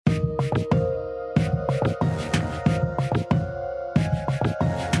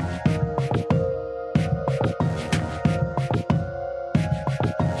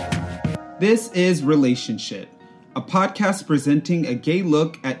This is Relationship, a podcast presenting a gay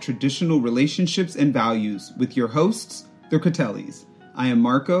look at traditional relationships and values with your hosts, the Critellis. I am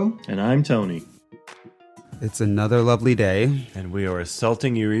Marco. And I'm Tony. It's another lovely day. And we are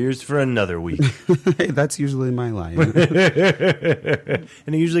assaulting your ears for another week. Hey, that's usually my line. And it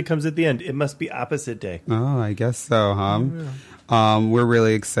usually comes at the end. It must be opposite day. Oh, I guess so, huh? Yeah. We're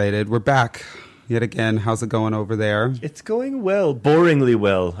really excited. We're back yet again. How's it going over there? It's going well. Boringly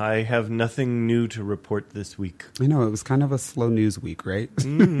well. I have nothing new to report this week. I know, it was kind of a slow news week, right?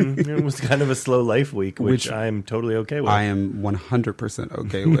 It was kind of a slow life week, which I'm totally okay with. I am 100%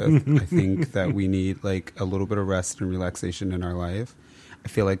 okay with. I think that we need like a little bit of rest and relaxation in our life. I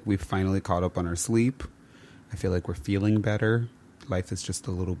feel like we've finally caught up on our sleep. I feel like we're feeling better. Life is just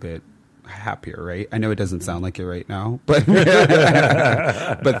a little bit happier, right? I know it doesn't sound like it right now, but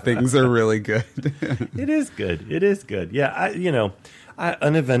but things are really good. It is good. It is good. Yeah,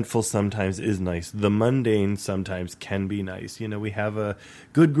 uneventful sometimes is nice. The mundane sometimes can be nice. We have a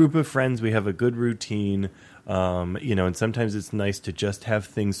good group of friends. We have a good routine. And sometimes it's nice to just have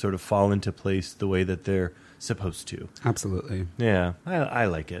things sort of fall into place the way that they're supposed to. Absolutely. Yeah, I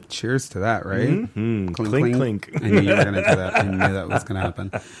like it. Cheers to that, right? Mm-hmm. Clink, clink. I knew you were going to do that. I knew that was going to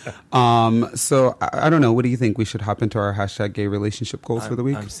happen. So I don't know. What do you think? We should hop into our hashtag gay relationship goals for the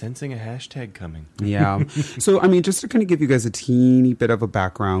week? I'm sensing a hashtag coming. Yeah. So, just to kind of give you guys a teeny bit of a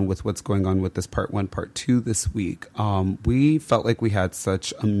background with what's going on with this part 1, part 2 this week, we felt like we had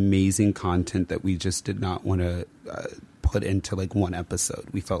such amazing content that we just did not want to put into like one episode.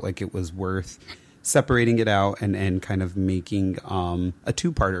 We felt like it was worth separating it out and kind of making a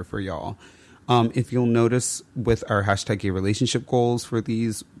two-parter for y'all. If you'll notice with our hashtag gay relationship goals for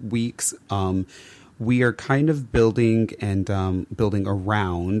these weeks, we are kind of building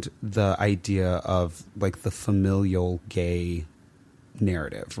around the idea of like the familial gay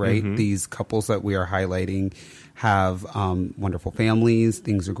narrative, right? Mm-hmm. These couples that we are highlighting have wonderful families.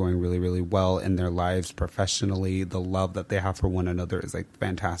 Things are going really, really well in their lives professionally. The love that they have for one another is like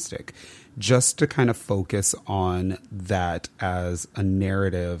fantastic. Just to kind of focus on that as a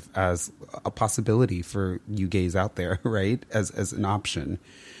narrative, as a possibility for you gays out there, right? As an option.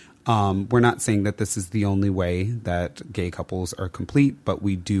 We're not saying that this is the only way that gay couples are complete, but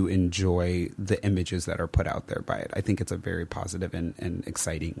we do enjoy the images that are put out there by it. I think it's a very positive and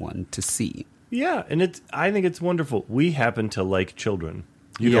exciting one to see. Yeah, and I think it's wonderful. We happen to like children.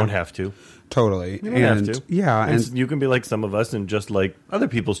 You don't have to. Totally. You don't have to. Yeah. And you can be like some of us and just like other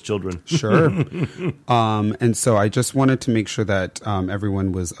people's children. Sure. And so I just wanted to make sure that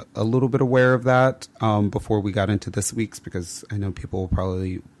everyone was a little bit aware of that before we got into this week's, because I know people will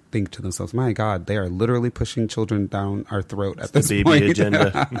probably think to themselves, my God, they are literally pushing children down our throat at this baby point.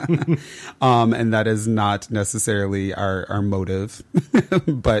 Agenda. And that is not necessarily our motive.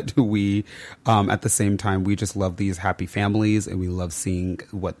 But we, at the same time, we just love these happy families and we love seeing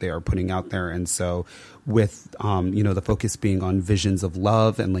what they are putting out there. And so with, the focus being on visions of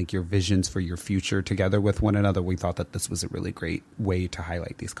love and like your visions for your future together with one another, we thought that this was a really great way to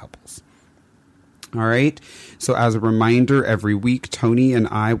highlight these couples. All right. So as a reminder, every week, Tony and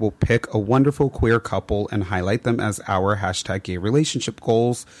I will pick a wonderful queer couple and highlight them as our hashtag gay relationship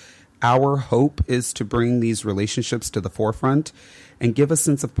goals. Our hope is to bring these relationships to the forefront and give a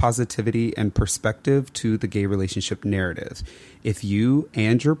sense of positivity and perspective to the gay relationship narrative. If you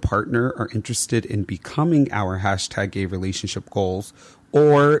and your partner are interested in becoming our hashtag gay relationship goals,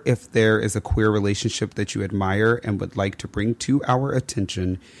 or if there is a queer relationship that you admire and would like to bring to our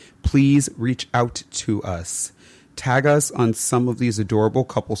attention, please reach out to us. Tag us on some of these adorable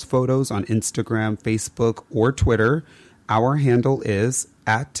couples photos on Instagram, Facebook, or Twitter. Our handle is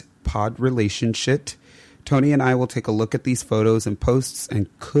 @podrelationship. Tony and I will take a look at these photos and posts and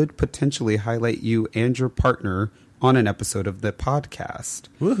could potentially highlight you and your partner on an episode of the podcast.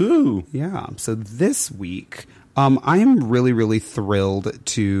 Woohoo! Yeah. So this week, I am really, really thrilled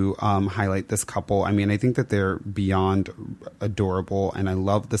to highlight this couple. I mean, I think that they're beyond adorable, and I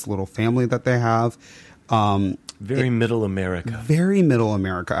love this little family that they have. Very middle America. Very middle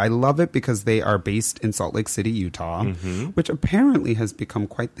America. I love it because they are based in Salt Lake City, Utah, which apparently has become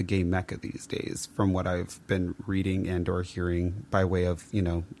quite the gay mecca these days, from what I've been reading and or hearing by way of,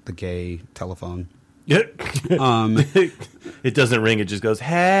 the gay telephone. Yeah. It doesn't ring. It just goes,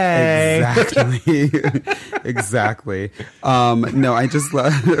 hey. Exactly. Exactly. No, I just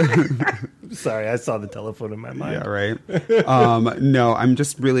love... Sorry, I saw the telephone in my mind. Yeah, right. No, I'm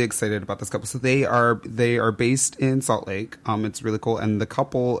just really excited about this couple. So they are based in Salt Lake. It's really cool. And the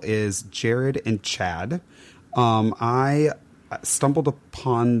couple is Jared and Chad. I stumbled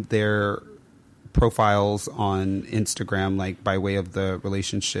upon their profiles on Instagram, like by way of the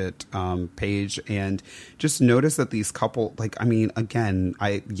relationship page, and just notice that these couple, like, I mean,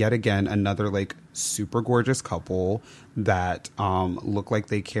 yet again, another like super gorgeous couple that look like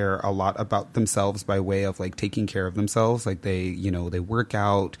they care a lot about themselves by way of like taking care of themselves. Like they work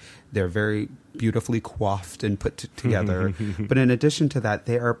out, they're very beautifully coiffed and put together. But in addition to that,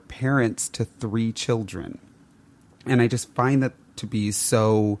 they are parents to 3 children. And I just find that to be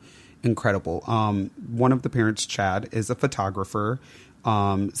so incredible. One of the parents, Chad, is a photographer.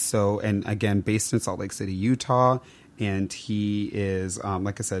 And again, based in Salt Lake City, Utah. And he is,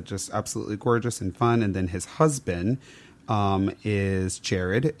 like I said, just absolutely gorgeous and fun. And then his husband is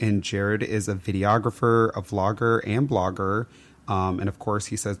Jared. And Jared is a videographer, a vlogger, and blogger. And of course,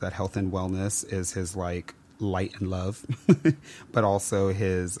 he says that health and wellness is his like light and love, but also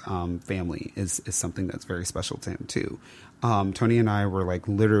his family is something that's very special to him too. Tony and I were like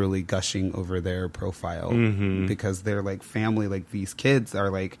literally gushing over their profile because they're like family. Like these kids are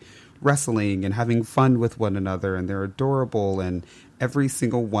like wrestling and having fun with one another, and they're adorable. And every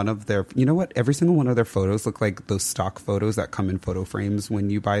single one of their, every single one of their photos look like those stock photos that come in photo frames when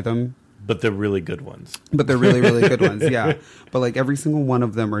you buy them. But they're really good ones. But they're really, really good ones, yeah. But like every single one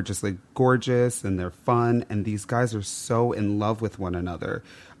of them are just like gorgeous and they're fun. And these guys are so in love with one another.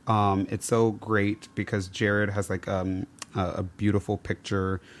 It's so great because Jared has like a beautiful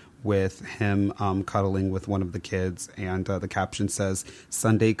picture with him cuddling with one of the kids. And the caption says,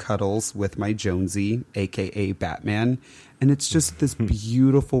 "Sunday cuddles with my Jonesy, a.k.a. Batman." And it's just this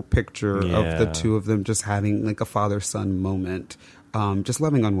beautiful picture of the two of them just having like a father-son moment. Just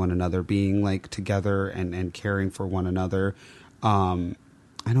loving on one another, being like together and caring for one another.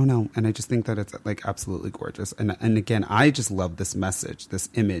 I don't know. And I just think that it's like absolutely gorgeous. And again, I just love this message, this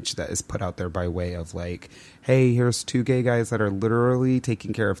image that is put out there by way of like, hey, here's 2 gay guys that are literally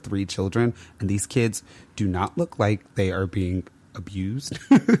taking care of 3 children. And these kids do not look like they are being abused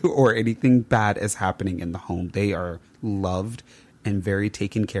or anything bad is happening in the home. They are loved and very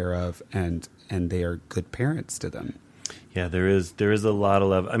taken care of, and they are good parents to them. Yeah, there is a lot of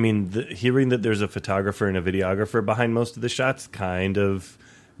love. I mean, hearing that there's a photographer and a videographer behind most of the shots, kind of,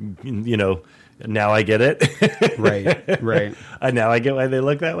 now I get it. Right. Now I get why they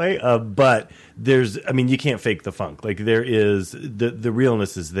look that way. But you can't fake the funk. Like there is the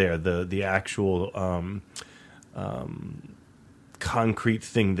realness is there. The actual concrete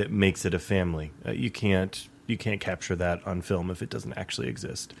thing that makes it a family. You can't capture that on film if it doesn't actually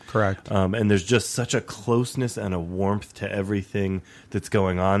exist. Correct. And there's just such a closeness and a warmth to everything that's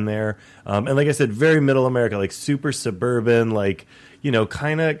going on there. And like I said, very middle America, like super suburban, like,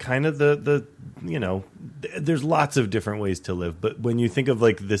 kind of the there's lots of different ways to live. But when you think of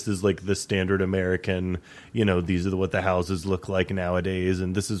like, this is like the standard American, these are what the houses look like nowadays,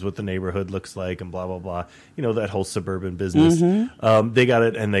 and this is what the neighborhood looks like, and blah, blah, blah, that whole suburban business. They got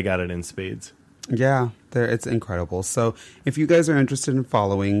it, and they got it in spades. Yeah, it's incredible. So if you guys are interested in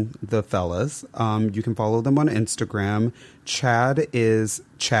following the fellas, you can follow them on Instagram. Chad is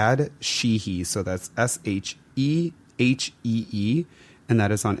Chad Sheehy. So that's SHEHEE. And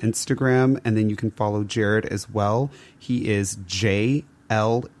that is on Instagram. And then you can follow Jared as well. He is JLEOLYN.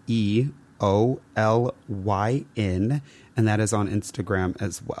 And that is on Instagram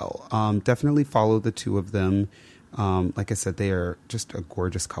as well. Definitely follow the two of them. Like I said, they are just a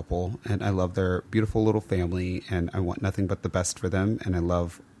gorgeous couple, and I love their beautiful little family, and I want nothing but the best for them. And I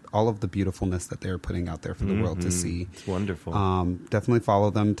love all of the beautifulness that they're putting out there for the world to see. It's wonderful. Definitely follow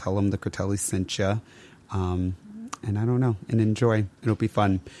them. Tell them the Critelli sent you. And I don't know, and enjoy. It'll be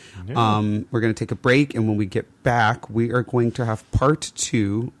fun. Yeah. We're going to take a break, and when we get back, we are going to have part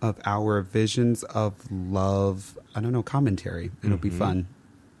 2 of our Visions of Love, commentary. It'll be fun.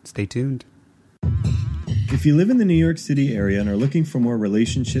 Stay tuned. If you live in the New York City area and are looking for more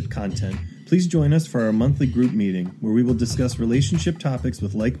relationship content, please join us for our monthly group meeting, where we will discuss relationship topics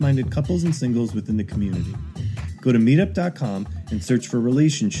with like-minded couples and singles within the community. Go to meetup.com and search for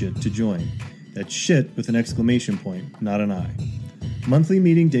Relationship to join. That's shit with an exclamation point, not an I. Monthly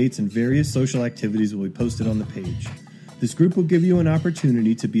meeting dates and various social activities will be posted on the page. This group will give you an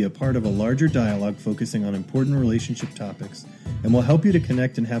opportunity to be a part of a larger dialogue focusing on important relationship topics, and will help you to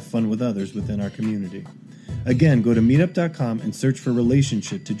connect and have fun with others within our community. Again, go to meetup.com and search for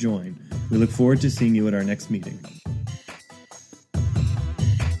Relationship to join. We look forward to seeing you at our next meeting.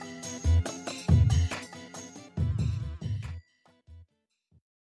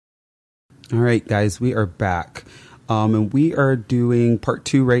 All right, guys, we are back. And we are doing part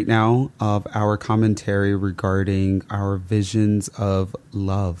 2 right now of our commentary regarding our visions of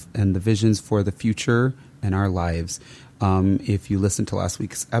love and the visions for the future in our lives. If you listened to last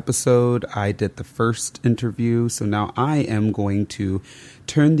week's episode, I did the first interview. So now I am going to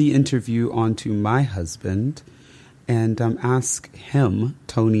turn the interview on to my husband and ask him,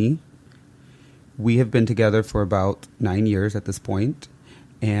 Tony. We have been together for about 9 years at this point,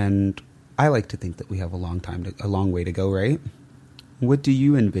 and I like to think that we have a long way to go, right? What do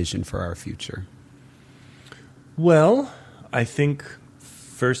you envision for our future? Well, I think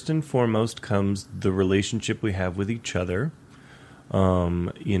first and foremost comes the relationship we have with each other.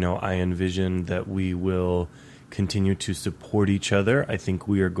 I envision that we will continue to support each other. I think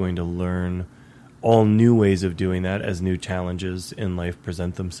we are going to learn all new ways of doing that as new challenges in life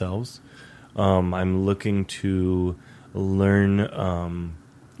present themselves. I'm looking to learn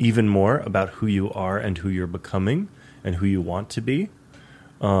even more about who you are and who you're becoming and who you want to be,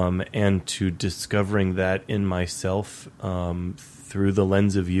 and to discovering that in myself through the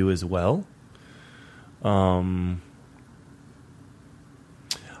lens of you as well. I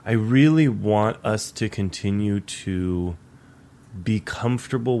really want us to continue to be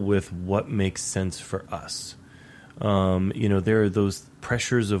comfortable with what makes sense for us. There are those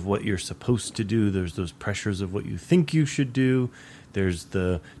pressures of what you're supposed to do. There's those pressures of what you think you should do. There's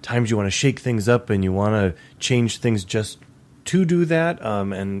the times you want to shake things up and you want to change things just to do that.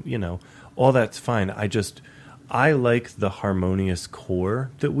 All that's fine. I like the harmonious core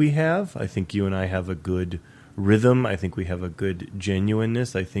that we have. I think you and I have a good rhythm. I think we have a good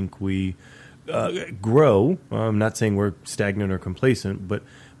genuineness. I think we grow. I'm not saying we're stagnant or complacent,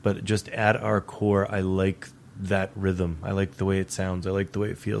 but just at our core, I like that rhythm. I like the way it sounds. I like the way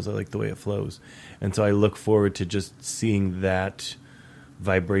it feels. I like the way it flows. And so I look forward to just seeing that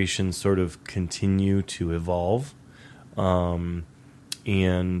vibration sort of continue to evolve.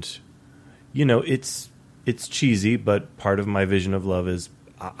 It's cheesy, but part of my vision of love is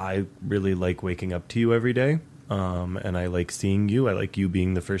I really like waking up to you every day. And I like seeing you. I like you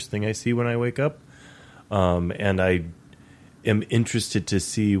being the first thing I see when I wake up. And I am interested to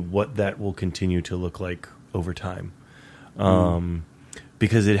see what that will continue to look like over time.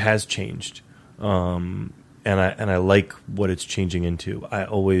 Because it has changed. And I like what it's changing into. I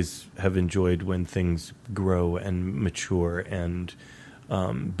always have enjoyed when things grow and mature and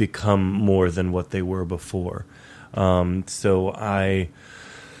become more than what they were before. So I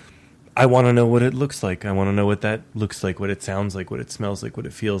want to know what it looks like. I want to know what that looks like, what it sounds like, what it smells like, what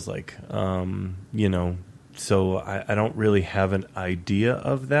it feels like. So I don't really have an idea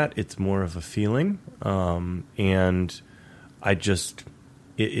of that. It's more of a feeling. And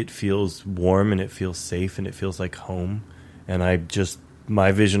it feels warm and it feels safe and it feels like home. And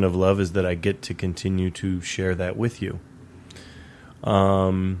my vision of love is that I get to continue to share that with you.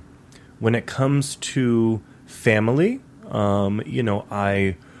 When it comes to family, you and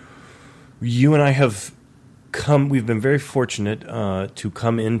I we've been very fortunate to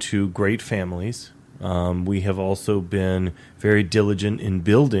come into great families. We have also been very diligent in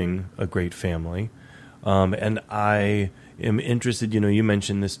building a great family. And I am interested, you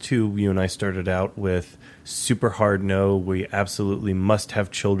mentioned this too. You and I started out with super hard no. We absolutely must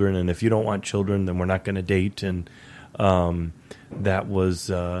have children. And if you don't want children, then we're not going to date. And that was,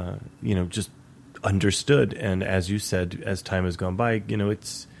 just understood. And as you said, as time has gone by,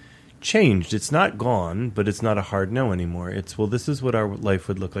 it's changed. It's not gone, but it's not a hard no anymore. It's, well, this is what our life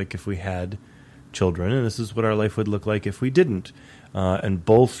would look like if we had children, and this is what our life would look like if we didn't. And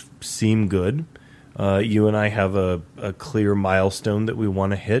both seem good. You and I have a clear milestone that we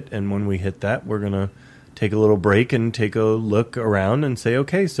want to hit, and when we hit that, we're going to take a little break and take a look around and say,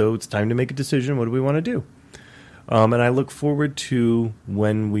 okay, so it's time to make a decision. What do we want to do? And I look forward to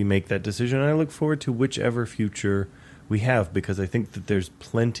when we make that decision. And I look forward to whichever future we have, because I think that there's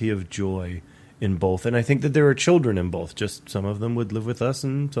plenty of joy in both. And I think that there are children in both. Just some of them would live with us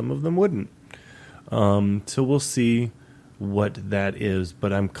and some of them wouldn't. So we'll see what that is,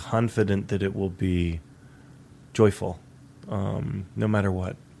 but I'm confident that it will be joyful, no matter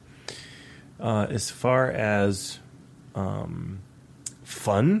what. As far as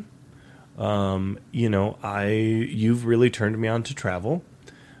fun, you've really turned me on to travel,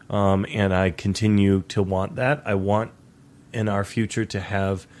 and I continue to want that. I want in our future to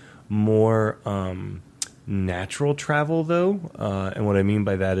have more natural travel, though, and what I mean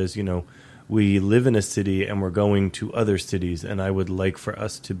by that is, we live in a city and we're going to other cities, and I would like for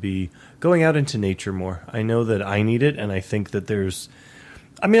us to be going out into nature more. I know that I need it, and I think that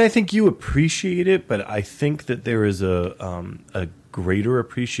I think you appreciate it, but I think that there is a greater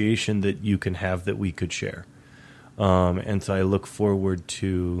appreciation that you can have that we could share. And so I look forward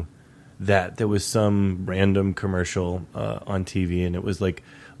to that. There was some random commercial on TV, and it was like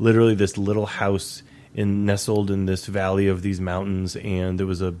literally this little house nestled in this valley of these mountains, and there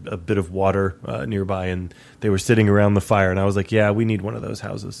was a bit of water nearby, and they were sitting around the fire, and I was like, yeah, we need one of those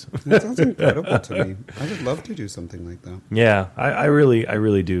houses. That sounds incredible to me. I would love to do something like that. Yeah, I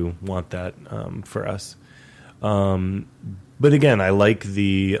really do want that for us. But again, I like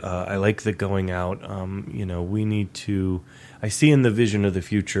the going out. We need to. I see in the vision of the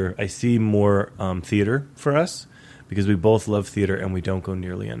future, I see more theater for us, because we both love theater and we don't go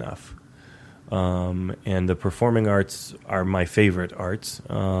nearly enough. And the performing arts are my favorite arts.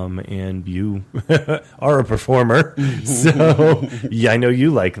 And you are a performer, so yeah, I know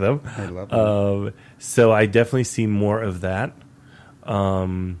you like them. I love them. So I definitely see more of that.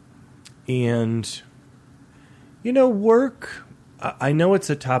 And work. I know it's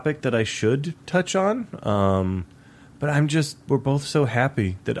a topic that I should touch on, but we're both so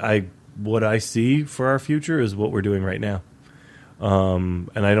happy that what I see for our future is what we're doing right now. And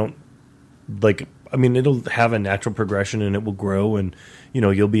I don't it'll have a natural progression and it will grow, and,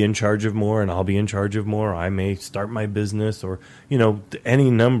 you'll be in charge of more and I'll be in charge of more. I may start my business or,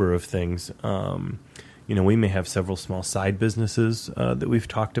 any number of things. We may have several small side businesses that we've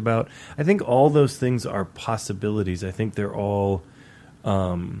talked about. I think all those things are possibilities. I think they're all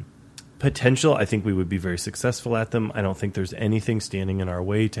potential. I think we would be very successful at them. I don't think there's anything standing in our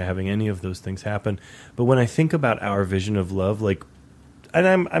way to having any of those things happen. But when I think about our vision of love, and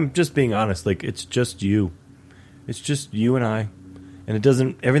I'm just being honest, it's just you. It's just you and I. And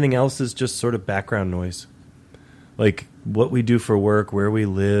everything else is just sort of background noise. Like what we do for work, where we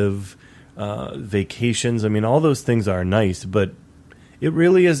live, vacations. I mean, all those things are nice, but it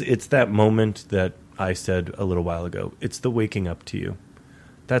really is. It's that moment that I said a little while ago. It's the waking up to you.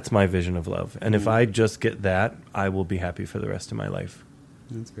 That's my vision of love. And if I just get that, I will be happy for the rest of my life.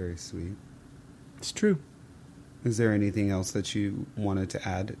 That's very sweet. It's true. Is there anything else that you wanted to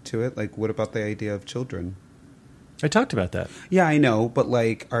add to it? Like, what about the idea of children? I talked about that. Yeah, I know, but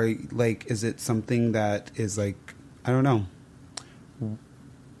is it something that is I don't know.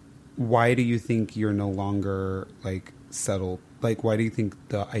 Why do you think you're no longer settled? Why do you think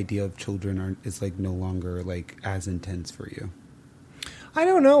the idea of children is no longer as intense for you? I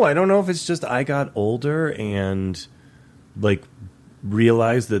don't know. I don't know if it's just I got older and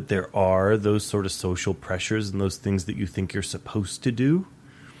realize that there are those sort of social pressures and those things that you think you're supposed to do.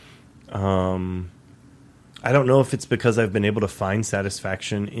 I don't know if it's because I've been able to find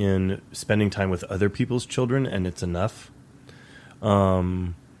satisfaction in spending time with other people's children and it's enough.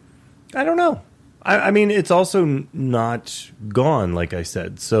 I don't know. I mean, it's also not gone, like I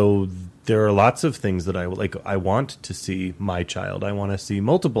said. So there are lots of things that I like. I want to see my child. I want to see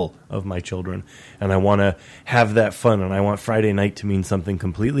multiple of my children, and I want to have that fun. And I want Friday night to mean something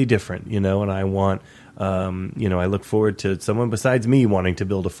completely different, And I want, I look forward to someone besides me wanting to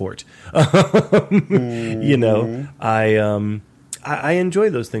build a fort. I enjoy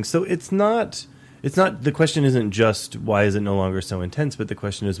those things. So it's not. The question isn't just why is it no longer so intense, but the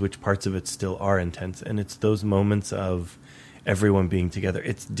question is which parts of it still are intense. And it's those moments of everyone being together.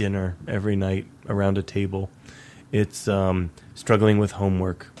 It's dinner every night around a table. It's struggling with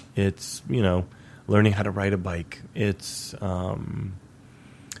homework. It's, learning how to ride a bike. It's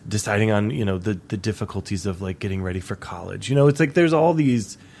deciding on, the difficulties of getting ready for college. It's there's all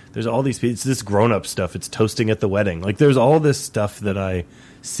these, it's this grown-up stuff. It's toasting at the wedding. There's all this stuff that I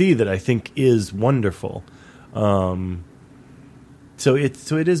see that I think is wonderful. So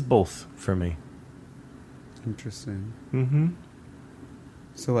it is both for me. Interesting. Mm-hmm.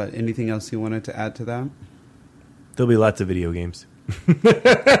 So anything else you wanted to add to that? There'll be lots of video games.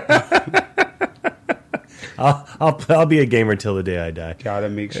 I'll be a gamer till the day I die. Gotta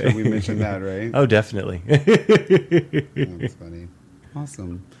make sure we mention that, right? Oh, definitely. That's funny.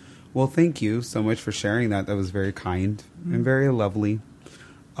 Awesome. Well, thank you so much for sharing that. That was very kind and very lovely.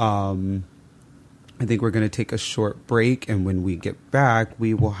 I think we're going to take a short break, and when we get back,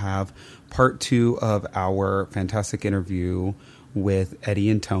 we will have part 2 of our fantastic interview with Eddie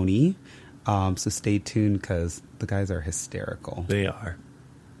and Tony. So stay tuned because the guys are hysterical. They are.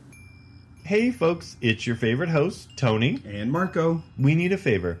 Hey, folks, it's your favorite host, Tony. And Marco. We need a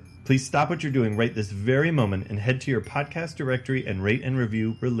favor. Please stop what you're doing right this very moment and head to your podcast directory and rate and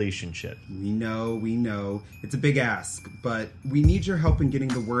review Relationship. We know. It's a big ask, but we need your help in getting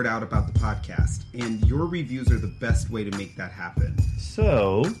the word out about the podcast, and your reviews are the best way to make that happen.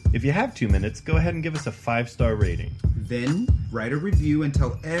 So, if you have 2 minutes, go ahead and give us a 5-star rating. Then, write a review and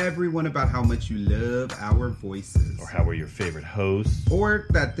tell everyone about how much you love our voices. Or how we're your favorite hosts. Or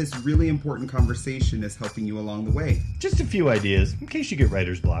that this really important conversation is helping you along the way. Just a few ideas, in case you get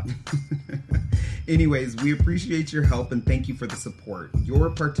writer's block. Anyways, we appreciate your help and thank you for the support. Your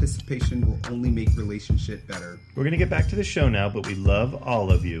participation will only make Relationship better. We're going to get back to the show now, but we love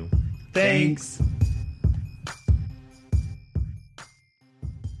all of you. Thanks.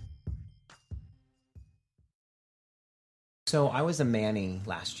 So I was a Manny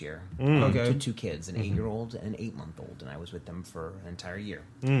last year. Okay. To 2 kids, an 8-year-old and an 8-month-old, and I was with them for an entire year.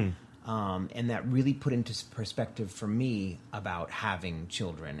 And that really put into perspective for me about having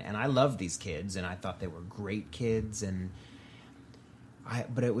children. And I love these kids, and I thought they were great kids.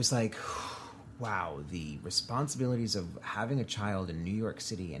 But it was like, wow, the responsibilities of having a child in New York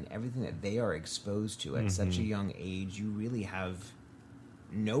City and everything that they are exposed to at such a young age, you really have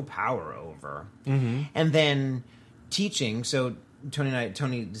no power over. And then teaching, so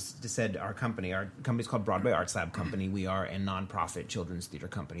Tony just said our company's called Broadway Arts Lab Company. We are a nonprofit children's theater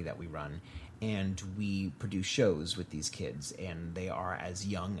company that we run, and we produce shows with these kids, and they are as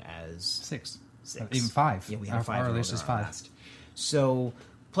young as 6, 6, even 5. Yeah, we have 5. Our earliest is 5. So,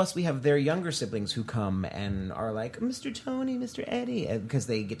 plus we have their younger siblings who come and are like, Mr. Tony, Mr. Eddie, because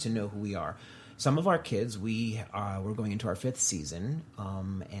they get to know who we are. Some of our kids, we're going into our 5th season,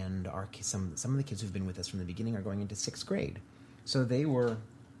 and some of the kids who've been with us from the beginning are going into 6th grade. So they were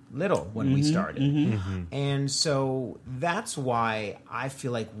little when we started. And so that's why I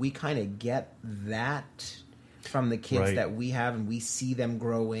feel like we kind of get that from the kids that we have, and we see them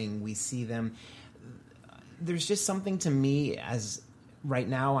growing. We see them. There's just something to me as right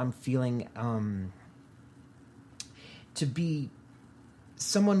now I'm feeling to be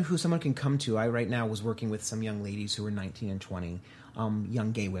someone can come to. I right now was working with some young ladies who were 19 and 20,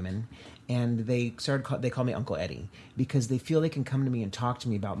 young gay women, and they call me Uncle Eddie because they feel they can come to me and talk to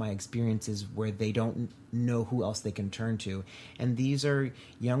me about my experiences where they don't know who else they can turn to. And these are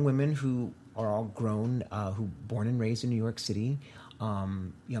young women who are all grown, who born and raised in New York City,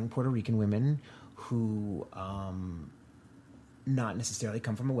 young Puerto Rican women who not necessarily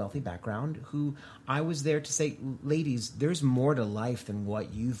come from a wealthy background, who I was there to say, ladies, there's more to life than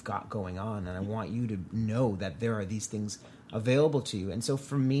what you've got going on, and I want you to know that there are these things available to you. And so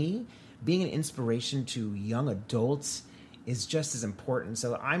for me, being an inspiration to young adults is just as important.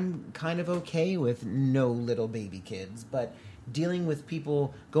 So I'm kind of okay with no little baby kids, but dealing with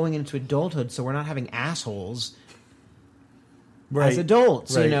people going into adulthood so we're not having assholes as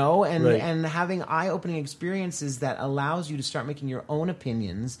adults, you know, and having eye-opening experiences that allows you to start making your own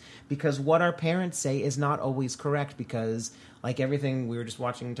opinions, because what our parents say is not always correct, because like everything, we were just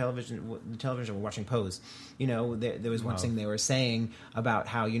watching television, we're watching Pose, you know, there was one thing they were saying about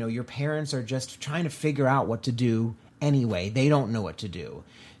how, you know, your parents are just trying to figure out what to do anyway. They don't know what to do.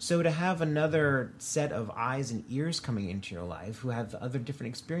 So to have another set of eyes and ears coming into your life who have other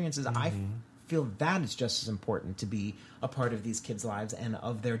different experiences, I feel that is just as important to be a part of these kids' lives and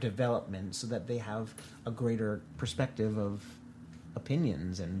of their development, so that they have a greater perspective of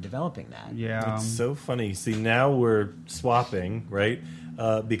opinions and developing that. Yeah. It's so funny. See, now we're swapping, right?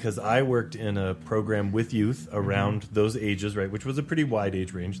 Because I worked in a program with youth around those ages, right, which was a pretty wide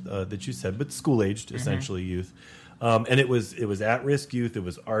age range that you said, but school-aged, essentially, youth. And it was at-risk youth. It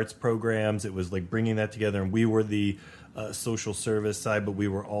was arts programs. It was like bringing that together. And we were the social service side, but we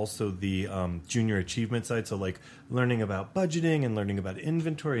were also the junior achievement side. So like learning about budgeting and learning about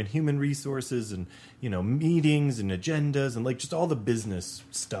inventory and human resources and, you know, meetings and agendas and like just all the business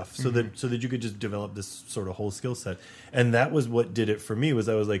stuff, so that you could just develop this sort of whole skill set. And that was what did it for me. Was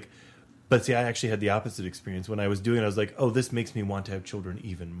I was like, but see, I actually had the opposite experience. When I was doing it, I was like, oh, this makes me want to have children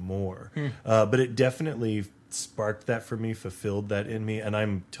even more. But it definitely sparked that for me, fulfilled that in me, and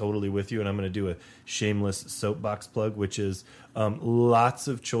I'm totally with you. And I'm going to do a shameless soapbox plug, which is lots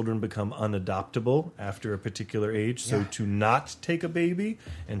of children become unadoptable after a particular age. So to not take a baby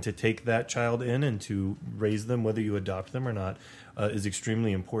and to take that child in and to raise them, whether you adopt them or not, is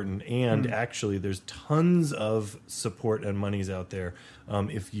extremely important. And actually, there's tons of support and monies out there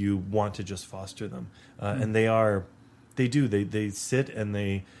if you want to just foster them. And they sit and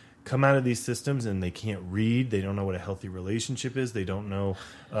they come out of these systems and they can't read. They don't know what a healthy relationship is. They don't know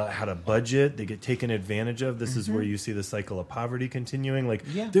how to budget. They get taken advantage of. This is where you see the cycle of poverty continuing. Like,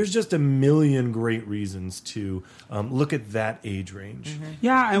 there's just a million great reasons to look at that age range.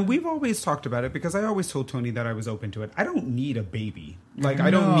 Yeah, and we've always talked about it because I always told Tony that I was open to it. I don't need a baby. Like,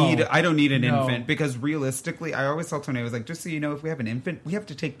 I don't need an infant, because realistically, I always tell Tony, I was like, just so you know, if we have an infant, we have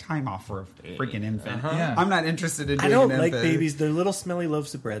to take time off for a freaking infant. Yeah. I'm not interested in doing I don't an like infant. babies. They're little smelly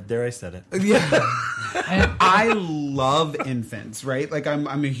loaves of bread. There, I said it. Yeah. I love infants, right? Like, I'm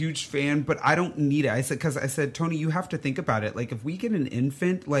a huge fan, but I don't need it. I said, Tony, you have to think about it. Like, if we get an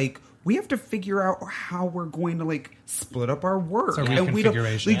infant, like, we have to figure out how we're going to, like, split up our work. It's a And we don't,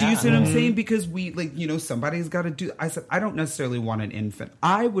 reconfiguration. like, do you see what I'm saying? Because we, like, you know, somebody's got to do. I said, I don't necessarily want an infant.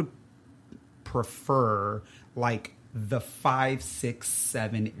 I would prefer, like, the 5, 6,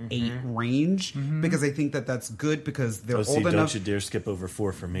 7, 8 range, because I think that that's good, because they're old enough. Don't you dare skip over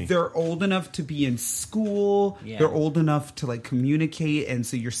 4 for me. They're old enough to be in school. Yeah. They're old enough to, like, communicate, and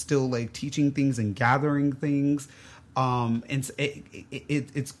so you're still, like, teaching things and gathering things. And so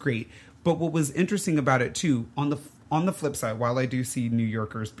it's great. But what was interesting about it too, on the flip side, while I do see New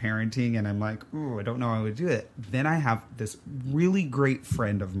Yorkers parenting, and I'm like, ooh, I don't know how I would do it. Then I have this really great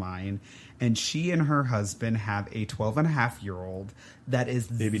friend of mine, and she and her husband have a 12-and-a-half-year-old that is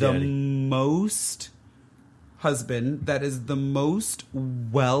Baby the daddy. most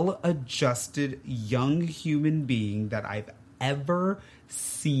well-adjusted young human being that I've ever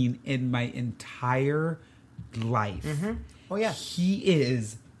seen in my entire life. Oh, yeah. He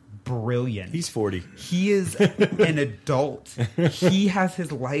is brilliant. He's 40. He is an adult. He has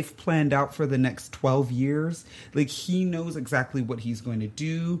his life planned out for the next 12 years. Like, he knows exactly what he's going to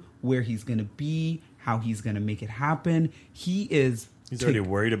do, where he's going to be, how he's going to make it happen. He's already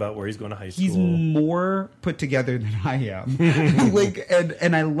worried about where he's going to high school. He's more put together than I am. Like,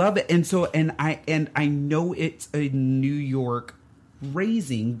 and I love it. And so, and I know it's a New York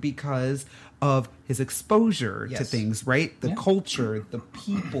raising because of his exposure to things, right? The culture, the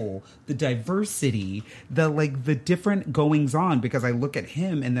people, the diversity, the different goings on. Because I look at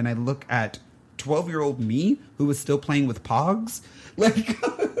him, and then I look at 12-year-old me, who was still playing with Pogs, like,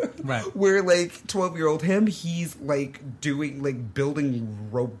 right? Where, like, 12-year-old him, he's like doing, like, building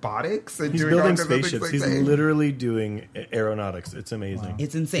robotics and He's doing all building kinds of things spaceships. like He's that. literally doing aeronautics. It's amazing. Wow.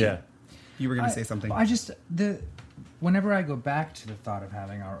 It's insane. Yeah. You were going to say something. Whenever I go back to the thought of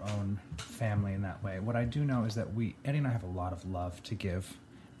having our own family in that way, what I do know is that Eddie and I have a lot of love to give.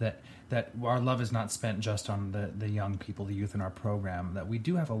 That our love is not spent just on the young people, the youth in our program. That we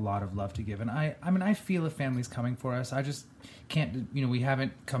do have a lot of love to give, and I mean, I feel a family's coming for us. I just can't, you know, we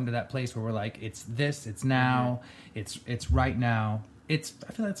haven't come to that place where we're like, it's this, it's now, it's right now. I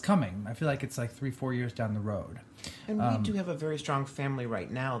feel like it's coming. I feel like it's like 3-4 years down the road. And we do have a very strong family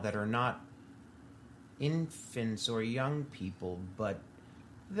right now that are not infants or young people, but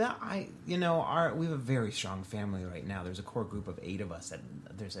we have a very strong family right now. There's a core group of 8 of us, and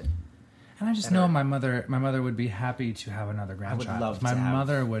and I just know my mother would be happy to have another grandchild. love to my have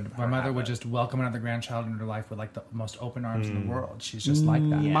mother would her just welcome another grandchild into her life with, like, the most open arms in the world. She's just like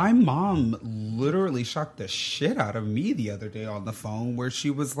that. My mom literally shocked the shit out of me the other day on the phone, where she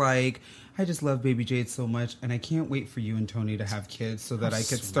was like, I just love baby Jade so much, and I can't wait for you and Tony to have kids so that I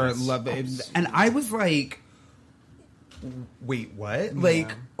could start loving. And I was like, wait, what?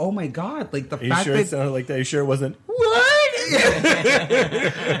 Like, oh my God. Like, the Are you fact sure that it sounded like that? Are you sure it wasn't? what?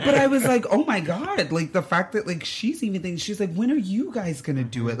 But I was like, oh my God. Like, the fact that, like, she's even thinking, she's like, when are you guys gonna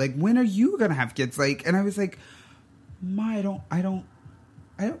do it? Like, when are you gonna have kids? Like, and I was like, Ma,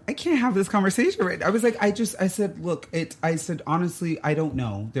 I can't have this conversation right now. I was like, I said, look, I said, honestly, I don't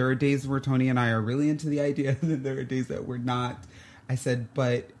know. There are days where Tony and I are really into the idea, and then there are days that we're not. I said,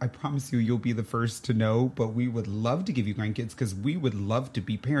 but I promise you'll be the first to know, but we would love to give you grandkids because we would love to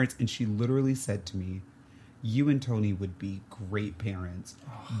be parents. And she literally said to me, you and Tony would be great parents.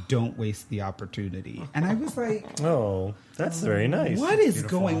 Don't waste the opportunity. And I was like, Oh, that's very nice. what is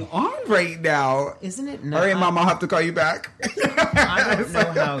going on right now? Isn't it? All right, Mom, I'll have to call you back. I don't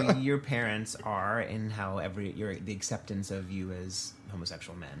know how your parents are and how the acceptance of you as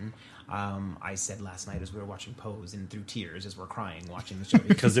homosexual men. I said last night as we were watching Pose, and through tears as we're crying watching the show,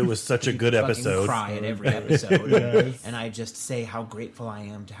 Because it was such a good fucking episode. Cry at every episode, and I just say how grateful I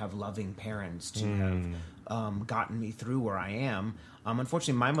am to have loving parents to have gotten me through where I am.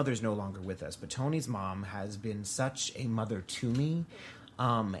 Unfortunately, my mother's no longer with us, but Tony's mom has been such a mother to me,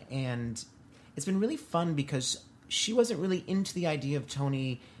 and it's been really fun because she wasn't really into the idea of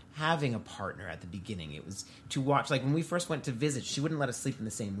Tony having a partner at the beginning. It was to watch, like when we first went to visit, she wouldn't let us sleep in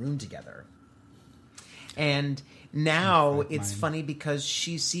the same room together. And now Like it's mine. funny because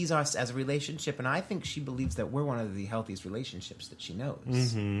she sees us as a relationship, and I think she believes that we're one of the healthiest relationships that she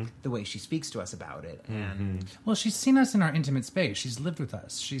knows. The way she speaks to us about it, and Well, she's seen us in our intimate space. She's lived with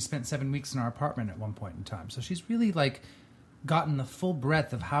us. She spent 7 weeks in our apartment at one point in time. So she's really like gotten the full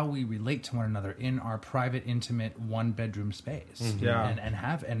breadth of how we relate to one another in our private, intimate, one-bedroom space. Yeah.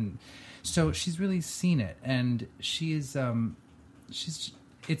 And so she's really seen it, and she's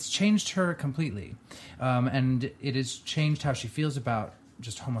it's changed her completely, and it has changed how she feels about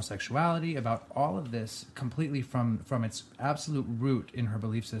just homosexuality, about all of this completely from its absolute root in her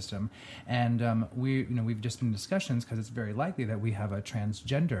belief system. And we've just been in discussions because it's very likely that we have a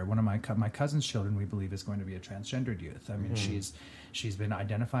transgender. One of my cousin's children, we believe, is going to be a transgendered youth. I mean, she's been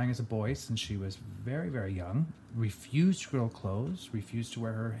identifying as a boy since she was very, very young, refused to grow clothes, refused to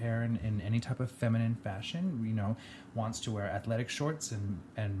wear her hair in any type of feminine fashion, wants to wear athletic shorts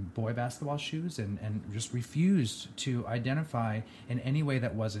and boy basketball shoes, and just refused to identify in any way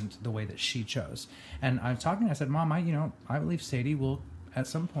that wasn't the way that she chose. And I said, Mom, I believe Sadie will at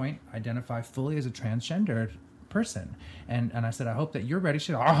some point identify fully as a transgendered person. And I said, I hope that you're ready.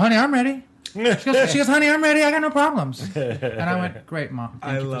 She goes, oh, honey, I'm ready. She goes, honey, I'm ready. I got no problems. And I went, great, Mom.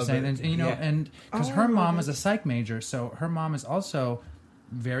 Thank you for saying that. And because her mom is a psych major, so her mom is also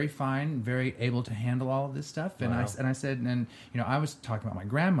very fine, very able to handle all of this stuff. And I said, I was talking about my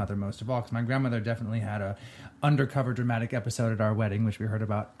grandmother most of all, because my grandmother definitely had a undercover dramatic episode at our wedding, which we heard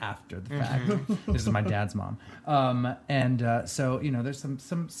about after the fact. This is my dad's mom. So there's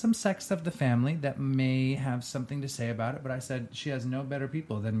some sects of the family that may have something to say about it, but I said she has no better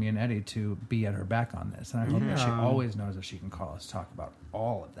people than me and Eddie to be at her back on this. And I hope that she always knows that she can call us, talk about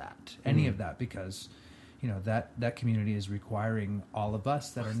all of that, any of that, because that community is requiring all of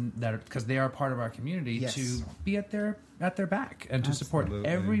us that are because they are part of our community to be at their back and to support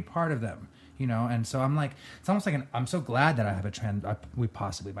every part of them. And so I'm like, it's almost like I'm so glad that I have we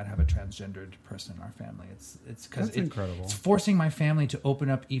possibly might have a transgendered person in our family. It's because it's incredible. It's forcing my family to open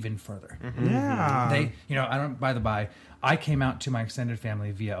up even further. Yeah. By the by, I came out to my extended family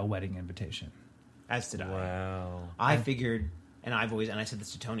via a wedding invitation. as did I. Wow. I figured, and I said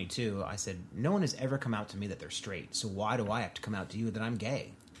this to Tony too, I said, no one has ever come out to me that they're straight, so why do I have to come out to you that I'm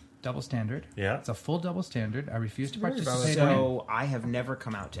gay? Double standard. Yeah. It's a full double standard. I refuse to Very participate valid. in it. So I have never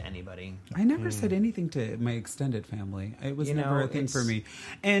come out to anybody. I never said anything to my extended family. It was You never know, a thing for it's- me.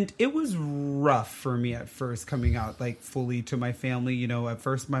 And it was rough for me at first coming out like fully to my family. At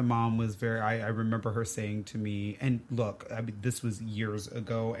first my mom was I remember her saying to me, and look, I mean, this was years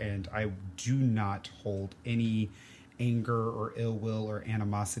ago, and I do not hold any anger or ill will or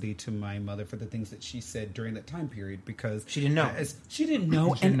animosity to my mother for the things that she said during that time period, because She didn't know. She didn't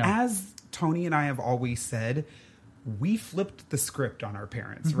know. She didn't know. As Tony and I have always said, we flipped the script on our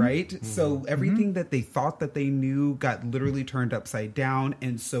parents, right? So everything that they thought that they knew got literally turned upside down.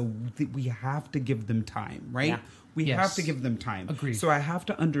 And so we have to give them time, right? Yeah. We Yes. have to give them time. Agreed. So I have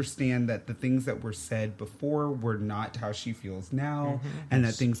to understand that the things that were said before were not how she feels now, and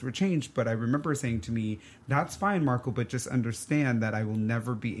that things were changed. But I remember saying to me, that's fine, Marco, but just understand that I will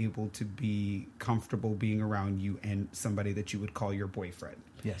never be able to be comfortable being around you and somebody that you would call your boyfriend.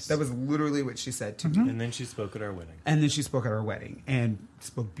 Yes. That was literally what she said to me. And then she spoke at our wedding. And then she spoke at our wedding and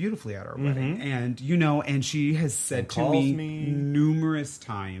spoke beautifully at our wedding. And, and she has said And to calls me me. numerous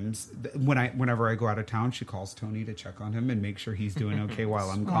times whenever I go out of town, she calls Tony to check on him and make sure he's doing okay while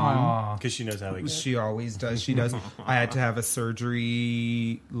I'm gone. Aw. Because she knows how he gets. She always does. She does. I had to have a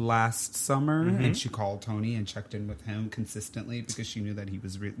surgery last summer, and she called Tony and checked in with him consistently because she knew that he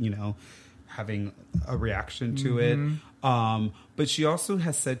was, having a reaction to it. But she also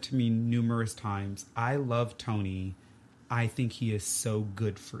has said to me numerous times, I love Tony. I think he is so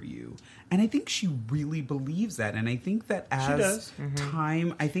good for you. And I think she really believes that. And I think that as does.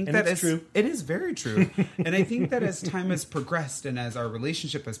 time, I think And that it's as true. it is very true. And I think that as time has progressed and as our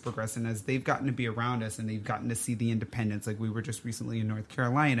relationship has progressed and as they've gotten to be around us and they've gotten to see the independence, like we were just recently in North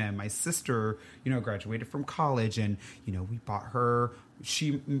Carolina and my sister, graduated from college and, we bought her,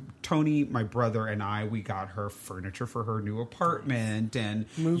 Tony, my brother, and we got her furniture for her new apartment and,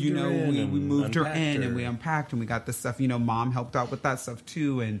 Moved her in we and moved her unpacked in her. and we unpacked and we got this stuff, Mom helped out with that stuff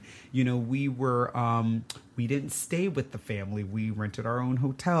too. And, we were, we didn't stay with the family. We rented our own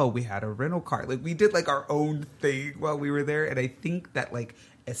hotel. We had a rental car. Like we did like our own thing while we were there. And I think that like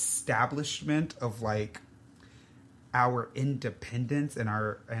establishment of like our independence and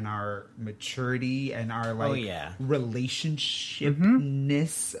our maturity and our like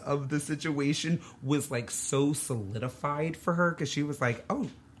relationshipness of the situation was like so solidified for her because she was like, oh,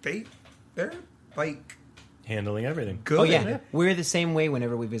 they're like handling everything. Good. Oh yeah, we're the same way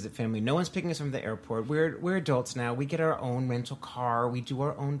whenever we visit family. No one's picking us from the airport. We're adults now. We get our own rental car. We do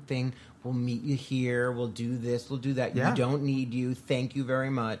our own thing. We'll meet you here. We'll do this. We'll do that. Yeah. We don't need you. Thank you very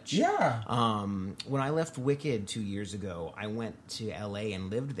much. Yeah. When I left Wicked 2 years ago, I went to LA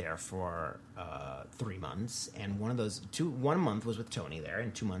and lived there for 3 months. And one month was with Tony there,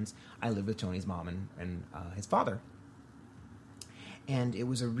 and 2 months I lived with Tony's mom and his father. And it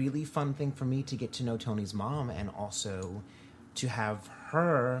was a really fun thing for me to get to know Tony's mom and also to have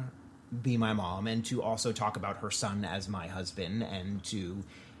her be my mom and to also talk about her son as my husband and to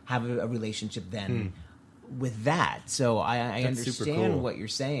have a relationship then with that. So I That's super understand cool. what you're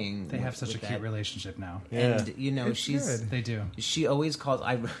saying. They have such a with cute that. relationship now. Yeah. And, you know, It's she's... good. They do. She always calls...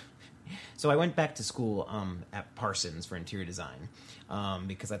 So I went back to school at Parsons for interior design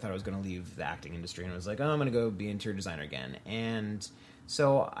because I thought I was going to leave the acting industry. And I was like, I'm going to go be an interior designer again. And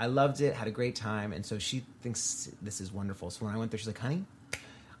so I loved it, had a great time. And so she thinks this is wonderful. So when I went there, she's like, honey,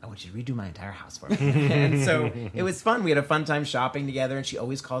 I want you to redo my entire house for me. And so it was fun. We had a fun time shopping together. And she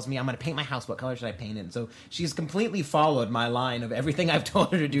always calls me, I'm going to paint my house. What color should I paint it? And so she's completely followed my line of everything I've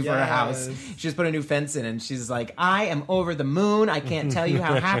told her to do for her house. She just put a new fence in. And she's like, I am over the moon. I can't tell you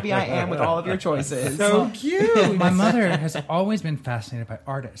how happy I am with all of your choices. So cute. My mother has always been fascinated by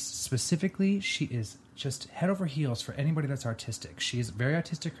artists. Specifically, she is just head over heels for anybody that's artistic. She's very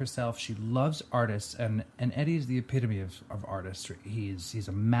artistic herself. She loves artists, and Eddie is the epitome of artistry. He's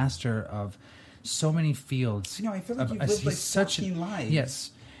a master of so many fields. You know, I feel like Of- you've lived he's like such 14 lives.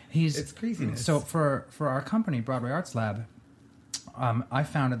 Yes, It's craziness. So for our company, Broadway Arts Lab, I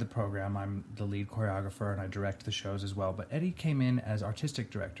founded the program. I'm the lead choreographer, and I direct the shows as well. But Eddie came in as artistic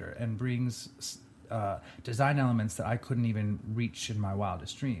director and brings design elements that I couldn't even reach in my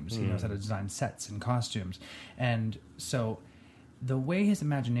wildest dreams. He knows how to design sets and costumes. And so the way his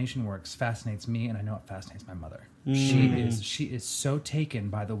imagination works fascinates me, and I know it fascinates my mother. She is so taken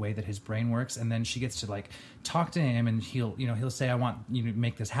by the way that his brain works, and then she gets to like talk to him, and he'll say, I want you to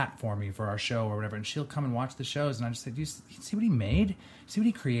make this hat for me for our show or whatever, and she'll come and watch the shows, and I just say, do you see what he made? See what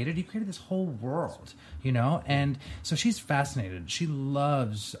he created? He created this whole world, and so she's fascinated. She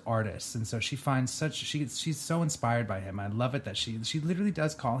loves artists, and so she finds she's so inspired by him. I love it that she literally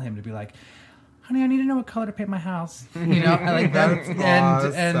does call him to be like, honey, I need to know what color to paint my house. Like that.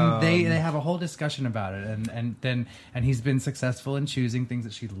 And they have a whole discussion about it. And he's been successful in choosing things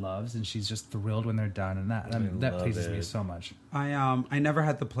that she loves, and she's just thrilled when they're done. And that love pleases me it. so much. I never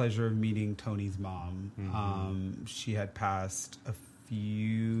had the pleasure of meeting Tony's mom. She had passed a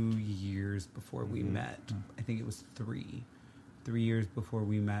few years before we met. I think it was 3 years before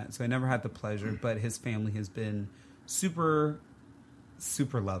we met. So I never had the pleasure, but his family has been super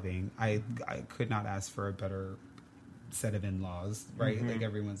loving. I could not ask for a better set of in-laws, right? Like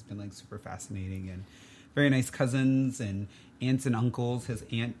everyone's been like super fascinating and very nice cousins and aunts and uncles. His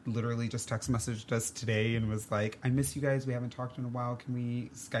aunt literally just text messaged us today and was like, I miss you guys. We haven't talked in a while. Can we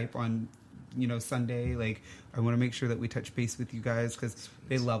Skype on, Sunday? Like, I want to make sure that we touch base with you guys because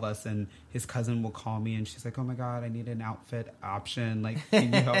they love us. And his cousin will call me and she's like, oh my God, I need an outfit option. Like,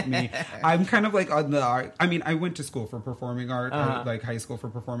 can you help me? I'm kind of like on the art. I mean, I went to school for performing art, like high school for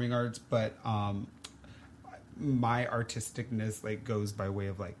performing arts, but my artisticness like goes by way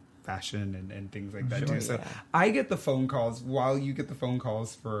of like fashion and things like that too. So I get the phone calls while you get the phone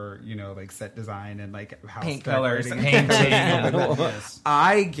calls for like set design and like house Paint colors. decorating. Painting.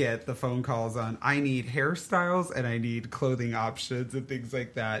 I get the phone calls on I need hairstyles and I need clothing options and things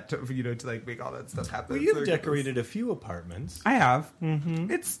like that to to like make all that stuff happen. Well, you've So decorated a few apartments. I have.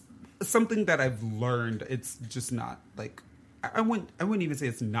 It's something that I've learned. It's just not like I wouldn't even say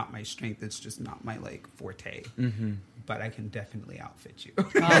it's not my strength. It's just not my like forte. But I can definitely outfit you.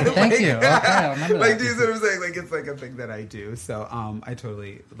 Thank you. Okay, I'll remember Like, that. do you see what I'm saying? Like, it's like a thing that I do. So, I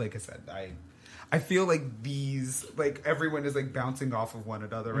totally, like I said, I feel like these, like, everyone is like bouncing off of one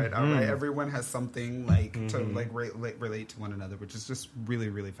another right now, right? Everyone has something like to like relate to one another, which is just really,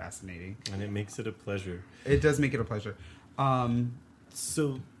 really fascinating. And it makes it a pleasure. It does make it a pleasure.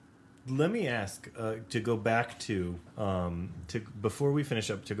 So let me ask, to go back to before we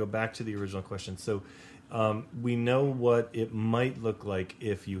finish up, to go back to the original question. So we know what it might look like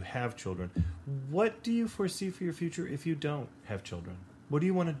if you have children. What do you foresee for your future if you don't have children? What do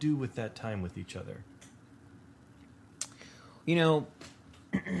you want to do with that time with each other?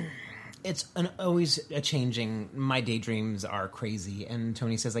 It's always a changing. My daydreams are crazy, and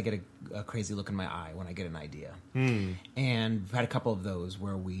Tony says I get a crazy look in my eye when I get an idea. And we've had a couple of those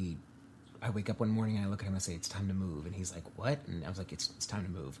where we I wake up one morning and I look at him and I say, it's time to move. And he's like, what? And I was like, it's time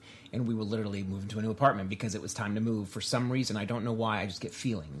to move. And we will literally move into a new apartment because it was time to move. For some reason, I don't know why, I just get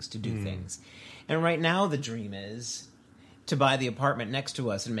feelings to do things. And right now the dream is to buy the apartment next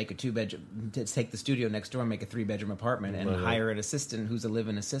to us and make a 2-bedroom, to take the studio next door and make a 3-bedroom apartment and hire an assistant who's a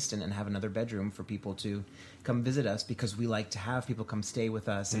live-in assistant and have another bedroom for people to come visit us, because we like to have people come stay with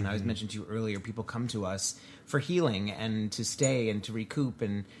us. And I was mentioned to you earlier, people come to us for healing and to stay and to recoup.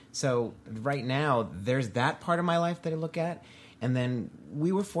 And so right now there's that part of my life that I look at. And then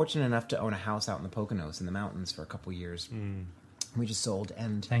we were fortunate enough to own a house out in the Poconos in the mountains for a couple years. We just sold,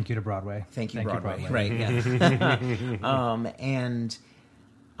 and Thank you to Broadway. Thank you, Broadway. Right, yeah. And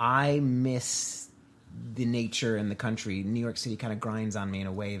I miss the nature and the country. New York City kind of grinds on me in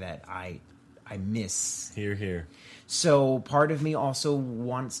a way that I miss. Here. So part of me also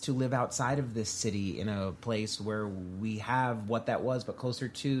wants to live outside of this city in a place where we have what that was, but closer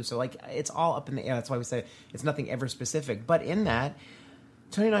to. So like it's all up in the air. That's why we say it's nothing ever specific. But in that,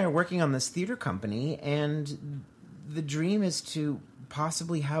 Tony and I are working on this theater company, and the dream is to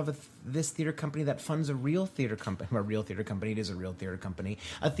possibly have this theater company that funds a real theater company. A real theater company. It is a real theater company.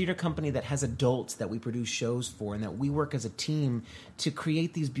 A theater company that has adults that we produce shows for, and that we work as a team to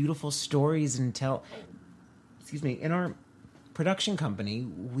create these beautiful stories and tell. Excuse me. In our production company,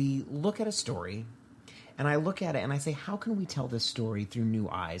 we look at a story, and I look at it and I say, how can we tell this story through new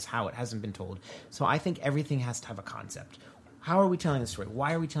eyes? How it hasn't been told. So I think everything has to have a concept. How are we telling the story?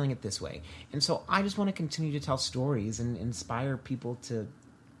 Why are we telling it this way? And so I just want to continue to tell stories and inspire people to,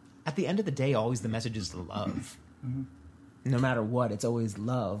 at the end of the day, always the message is love. No matter what, it's always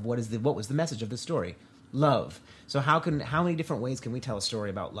love. What was the message of the story? Love. So how many different ways can we tell a story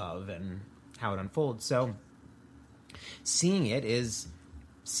about love and how it unfolds? So seeing it is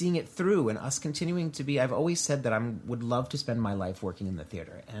seeing it through, and us continuing to be, I've always said that I would love to spend my life working in the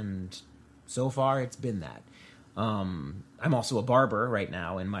theater. And so far it's been that. I'm also a barber right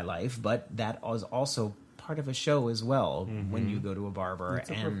now in my life, but that is also part of a show as well. When you go to a barber,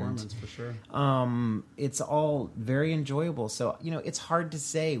 It's a performance for sure. It's all very enjoyable. So, it's hard to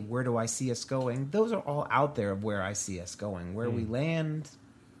say, where do I see us going? Those are all out there of where I see us going. Where we land,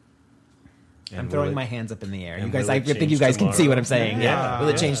 And I'm throwing my hands up in the air. You and guys, will I it think change you guys can see tomorrow? what I'm saying. Yeah. Will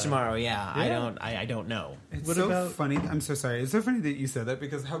it change tomorrow? Yeah. I don't know. It's What so about- funny. I'm so sorry. It's so funny that you said that,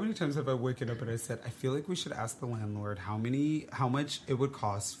 because how many times have I woken up and I said, I feel like we should ask the landlord how much it would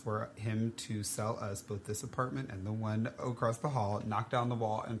cost for him to sell us both this apartment and the one across the hall, knock down the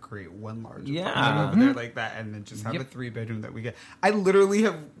wall, and create one large apartment over there like that, and then just have a 3-bedroom that we get. I literally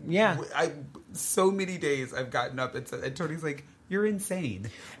have. Yeah. So many days I've gotten up and said, and Tony's like, "You're insane,"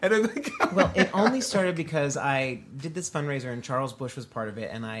 and I'm like, Well, it only started because I did this fundraiser and Charles Bush was part of it,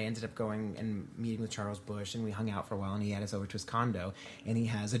 and I ended up going and meeting with Charles Bush, and we hung out for a while, and he had us over to his condo, and he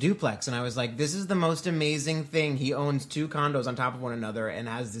has a duplex, and I was like, this is the most amazing thing. He owns 2 condos on top of one another and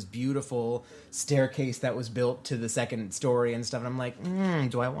has this beautiful staircase that was built to the second story and stuff, and I'm like,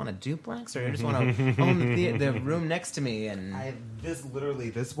 do I want a duplex, or I just want to own the room next to me? And I have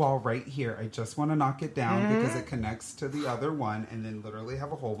this wall right here. I just want to knock it down because it connects to the other one, and then literally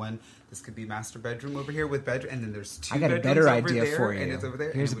have a whole one. This could be master bedroom over here with bedroom, and then there's 2 I got a bedrooms better over idea there, for you. and it's over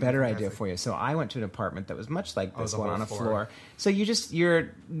there. Here's a and it would better be idea fantastic. for you. So I went to an apartment that was much like this the one whole on a floor. floor. So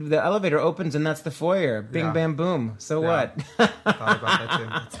the elevator opens and that's the foyer. Bing, Yeah. bam, boom. So Yeah. what? Thought about that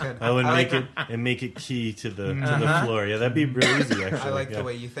too. It's good. Oh, and I make like it make it key to the floor. Yeah, that'd be really easy. Actually, I like yeah. the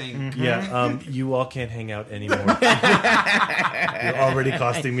way you think. Yeah, you all can't hang out anymore. You're already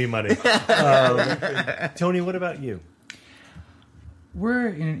costing me money. Tony, what about you? We're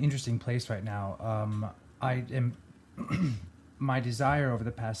in an interesting place right now. I am. My desire over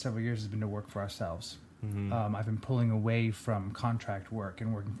the past several years has been to work for ourselves. I've been pulling away from contract work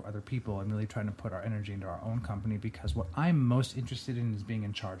and working for other people and really trying to put our energy into our own company, because what I'm most interested in is being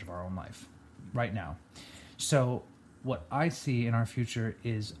in charge of our own life right now. So what I see in our future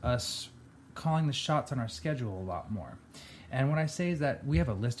is us calling the shots on our schedule a lot more. And what I say is that we have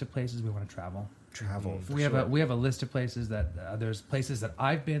a list of places we want to travel. We have a list of places that there's places that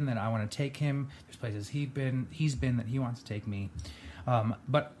I've been that I want to take him. There's places he's been that he wants to take me.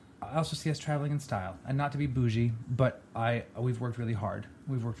 But I also see us traveling in style, and not to be bougie, but we've worked really hard.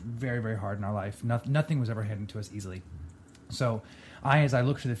 We've worked very, very hard in our life. Nothing was ever handed to us easily. So as I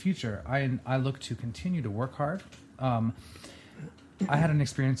look to the future, I look to continue to work hard. I had an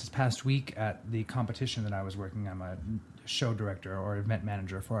experience this past week at the competition that I was working. I'm show director or event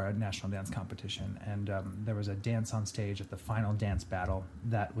manager for a national dance competition, and there was a dance on stage at the final dance battle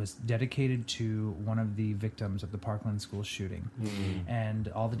that was dedicated to one of the victims of the Parkland school shooting. And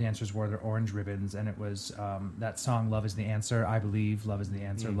all the dancers wore their orange ribbons, and it was that song, Love is the Answer, I Believe, Love is the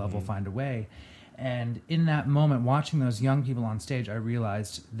Answer, Love will find a way. And in that moment, watching those young people on stage, I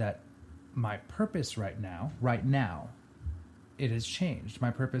realized that my purpose right now, it has changed.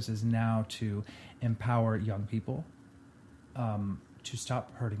 My purpose is now to empower young people to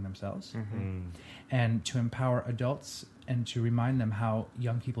stop hurting themselves, and to empower adults and to remind them how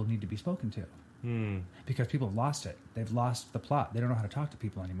young people need to be spoken to. Because people have lost it. They've lost the plot. They don't know how to talk to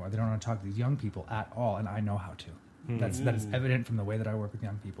people anymore. They don't know how to talk to these young people at all, and I know how to. That is evident from the way that I work with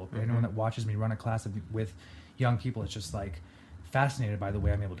young people. Anyone that watches me run a class with young people is just like fascinated by the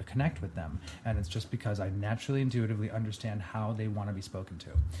way I'm able to connect with them, and it's just because I naturally, intuitively understand how they want to be spoken to,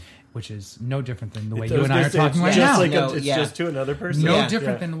 which is no different than the way you and I are talking right now. It's just to another person. No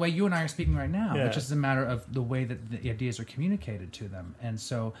different than the way you and I are speaking right now. Yeah. It's just a matter of the way that the ideas are communicated to them. And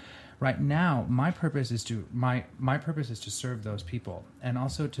so, right now, my purpose is to serve those people, and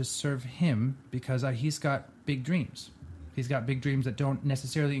also to serve him because he's got big dreams. He's got big dreams that don't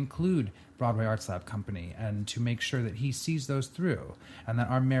necessarily include Broadway Arts Lab Company, and to make sure that he sees those through and that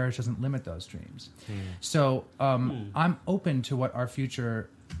our marriage doesn't limit those dreams. So I'm open to what our future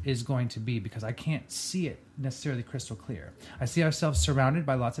is going to be because I can't see it necessarily crystal clear. I see ourselves surrounded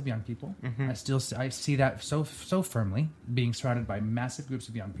by lots of young people. I see that so firmly, being surrounded by massive groups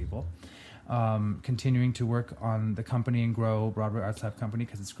of young people. Continuing to work on the company and grow Broadway Arts Lab Company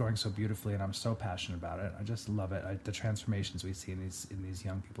because it's growing so beautifully, and I'm so passionate about it. I just love it. The transformations we see in these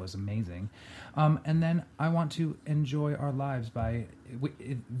young people is amazing. And then I want to enjoy our lives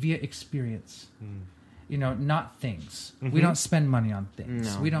via experience. You know, not things. We don't spend money on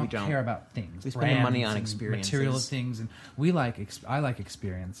things. No, we don't care about things. We spend money on and experiences. material things, and I like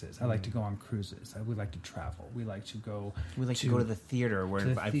experiences. I like to go on cruises. We like to travel. We like to go. We like to go to the theater where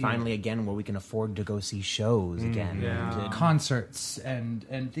where we can afford to go see shows again. Concerts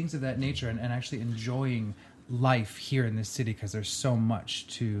and things of that nature, and actually enjoying life here in this city because there's so much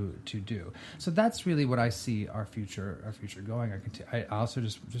to do. So that's really what I see our future going. I also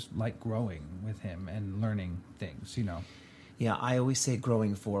just like growing with him and learning things, you know. Yeah, I always say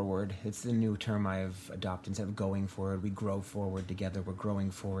growing forward. It's the new term I've adopted. Instead of going forward, we grow forward together. We're growing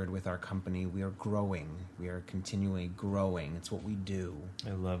forward with our company. We are growing. We are continually growing. It's what we do.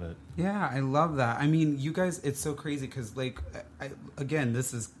 I love it. Yeah, I love that. I mean, you guys, it's so crazy because, again,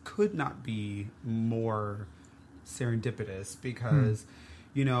 could not be more serendipitous because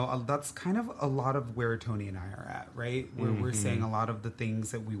you know that's kind of a lot of where Tony and I are at, right? Where we're saying a lot of the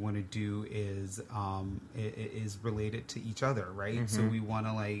things that we want to do is related to each other, right? So we want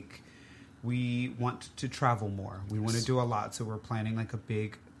to travel more. We want to do a lot, so we're planning like a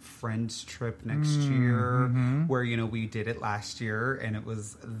big friends trip next year where, you know, we did it last year and it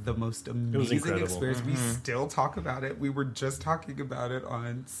was the most amazing experience. We still talk about it. We were just talking about it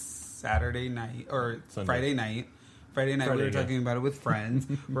on Saturday night or Sunday. Friday night we were talking about it with friends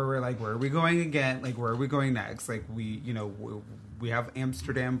where we're like, where are we going again? Like, where are we going next? Like, we have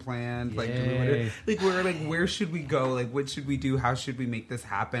Amsterdam planned. Like, we're like, where should we go? Like, what should we do? How should we make this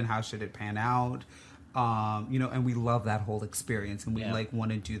happen? How should it pan out? You know, and we love that whole experience, and we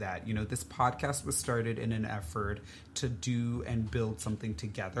want to do that. You know, this podcast was started in an effort to do and build something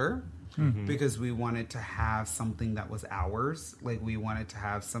together. Because we wanted to have something that was ours. Like, we wanted to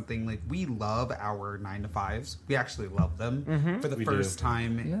have something, like, we love our 9-to-5s. We actually love them for the first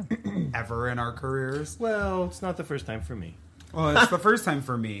time ever in our careers. Well, it's not the first time for me. Well, it's the first time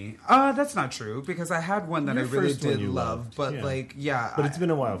for me. That's not true, because I had one that I really did love. But, But it's been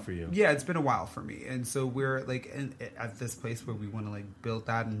a while for you. Yeah, it's been a while for me. And so we're, like, at this place where we want to, like, build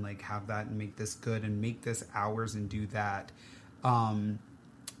that and, like, have that and make this good and make this ours and do that.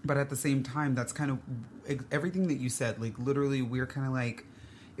 But at the same time, that's kind of everything that you said. Like, literally, we're kind of like,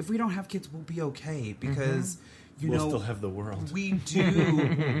 if we don't have kids, we'll be okay. Because, we'll still have the world. We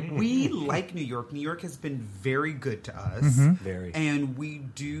do. We like New York. New York has been very good to us. Very. And we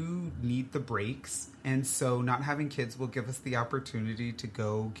do need the breaks. And so not having kids will give us the opportunity to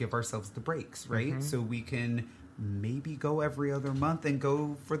go give ourselves the breaks, right? So we can maybe go every other month and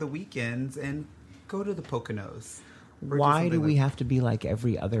go for the weekends and go to the Poconos. Why do we have to be like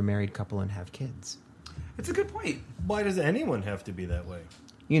every other married couple and have kids? It's a good point. Why does anyone have to be that way?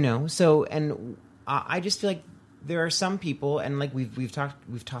 You know, so, and I just feel like there are some people, and like we've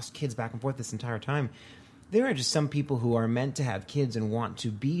tossed kids back and forth this entire time. There are just some people who are meant to have kids and want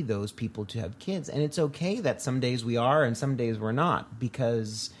to be those people to have kids. And it's okay that some days we are and some days we're not,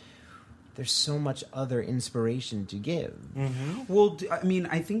 because there's so much other inspiration to give. Well, I mean,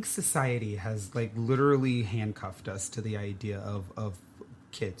 I think society has like literally handcuffed us to the idea of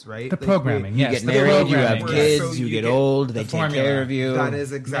kids, right? The Like, programming, You yes. get the married, you have programming. kids, So you you get get old, they the take formula. care of you. That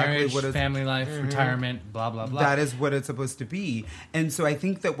is exactly Marriage, what it's family life, retirement, blah, blah, blah. That is what it's supposed to be. And so I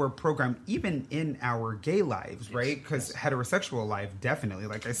think that we're programmed even in our gay lives, right? Because heterosexual life, definitely,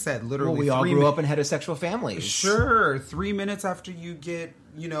 like I said, literally. Well, we all 3 grew up in heterosexual families. Sure. 3 minutes after you get,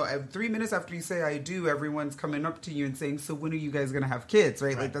 3 minutes after you say I do, everyone's coming up to you and saying, so when are you guys going to have kids,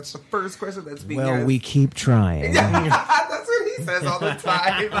 right? Like that's the first question that's being Well, asked. we keep trying. That's what he says all the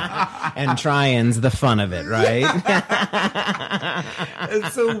time. And trying's the fun of it, right? And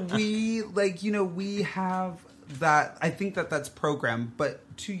so we we have that. I think that that's programmed. But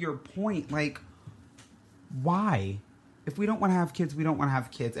to your point, like, why? If we don't want to have kids, we don't want to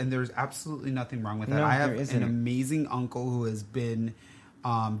have kids, and there's absolutely nothing wrong with that. No, I have there an isn't. amazing uncle who has been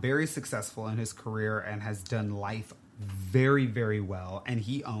very successful in his career and has done life very, very well. And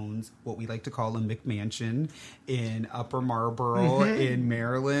he owns what we like to call a McMansion in Upper Marlboro in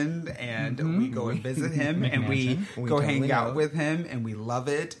Maryland. And we go and visit him and we McMansion. go We hang totally out know. with him and we love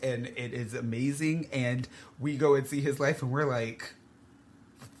it. And it is amazing. And we go and see his life and we're like,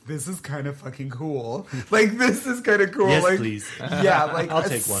 this is kind of fucking cool. Like, this is kind of cool. Yes, like, please. Yeah, like, I'll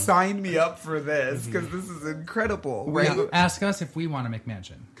take one. sign me up for this because this is incredible. Right? Yeah, ask us if we want a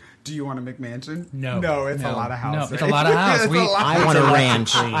McMansion. Do you want a McMansion? No. No, it's a No. lot of house. No, right? it's a lot of house. It's a We- lot. I want a lot to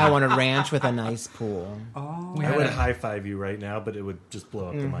ranch. clean. I want a ranch with a nice pool. We I had would a- high five you right now, but it would just blow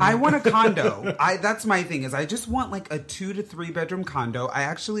up the mic. I want a condo. That's my thing. Is I just want like a 2 to 3 bedroom condo. I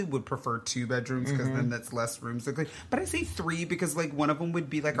actually would prefer 2 bedrooms because then that's less rooms to clean. But I say 3 because like one of them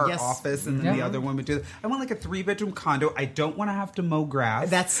would be like our Yes. office, and then the other one would do. I want like a 3 bedroom condo. I don't want to have to mow grass.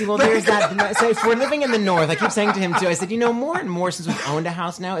 There's that. So if we're living in the north, I keep saying to him too, I said, more and more since we've owned a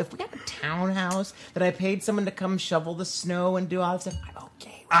house now, if we got a townhouse that I paid someone to come shovel the snow and do all that stuff, I'm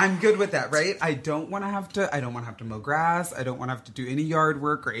okay. I'm good with that, right? I don't want to have to mow grass. I don't want to have to do any yard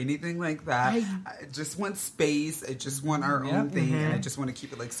work or anything like that. I just want space. I just want our own thing, and I just want to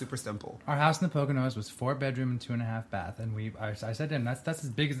keep it like super simple. Our house in the Poconos was 4 bedroom and 2.5 bath, and I said to him, "That's as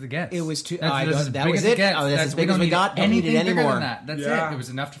big as it gets." It was too- That's that big was as it? gets. Oh, that's as big we as we don't got. need Don't need it anything bigger anymore. than that. That's Yeah. it. It was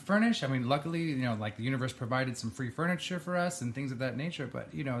enough to furnish. I mean, luckily, like the universe provided some free furniture for us and things of that nature. But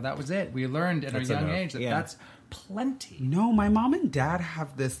that was it. We learned at That's a young enough. age that Yeah. that's plenty. No, my mom and dad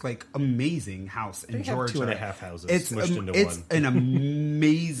have this like amazing house in They have Georgia. 2.5 houses It's smushed into it's one. an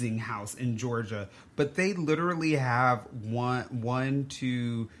amazing house in Georgia, but they literally have 1,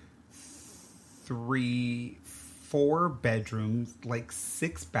 2, 3, 4 bedrooms, like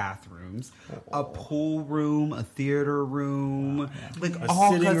 6 bathrooms, a pool room, a theater room, like A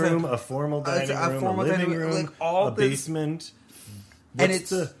all sitting kinds of- room, a formal dining a room, formal a living dining room, room, like all a this- basement. and What's it's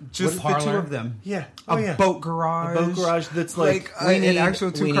the- just the what- 2 of them. Yeah. A Oh, yeah. boat garage. A boat garage that's like- an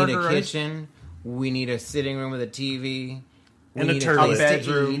actual 2-car we need a garage. kitchen. We need a sitting room with a TV. We And a need turlet. place to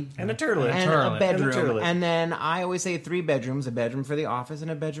Bedroom. eat. And a turlet. And turlet. a bedroom. And a turlet. And then I always say 3 bedrooms, a bedroom for the office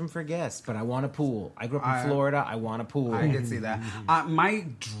and a bedroom for guests. But I want a pool. I grew up in Florida. I want a pool. I can see that. My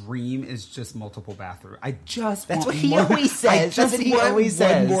dream is just multiple bathroom. I just That's want what he more, always says. I That's just what he want always one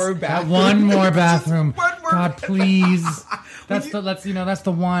says. more That bathroom. one more bathroom. One more God, bathroom. please. That's the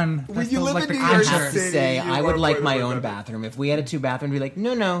one. When That's you the, live like in the New I York clincher. have to City, say, you I want would like one my more own bathroom. bathroom. If we had a 2 bathroom, I'd be like,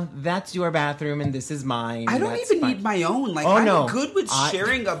 no, that's your bathroom and this is mine. I don't That's even fine. need my own. Like, Oh, I'm no. good with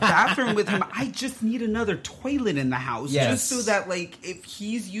sharing a bathroom with him. I just need another toilet in the house, Yes. just so that, like, if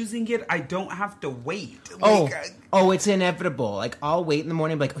he's using it, I don't have to wait. Oh, Like, it's inevitable. Like I'll wait in the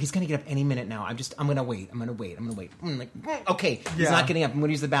morning, like he's gonna get up any minute now. I'm gonna wait. Okay, he's Yeah. not getting up. I'm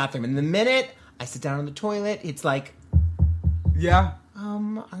gonna use the bathroom. And the minute I sit down on the toilet, it's like, yeah.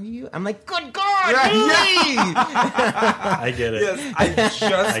 are you? I'm like, good God, Yeah, really? I get it. Yes, I just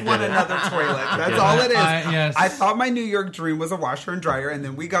want it. another toilet. That's get all it. it is. Yes. I thought my New York dream was a washer and dryer, and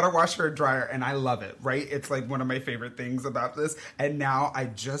then we got a washer and dryer, and I love it, right? It's like one of my favorite things about this. And now I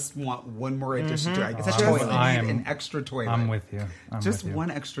just want one more addition to it. I It's a just toilet. need an extra toilet. I'm with you. Just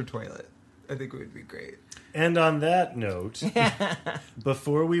one extra toilet. I think it would be great. And on that note,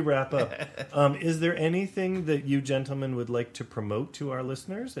 before we wrap up, is there anything that you gentlemen would like to promote to our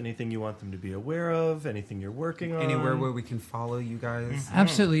listeners? Anything you want them to be aware of? Anything you're working on? Anywhere where we can follow you guys.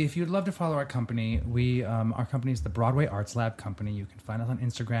 Absolutely. If you'd love to follow our company, our company is the Broadway Arts Lab Company. You can find us on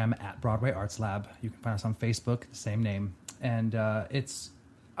Instagram at Broadway Arts Lab. You can find us on Facebook, the same name. And I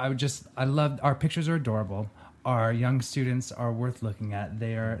love our pictures are adorable. Our young students are worth looking at.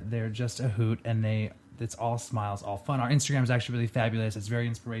 They're just a hoot, and they it's all smiles, all fun. Our Instagram is actually really fabulous. It's very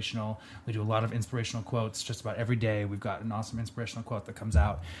inspirational. We do a lot of inspirational quotes just about every day. We've got an awesome inspirational quote that comes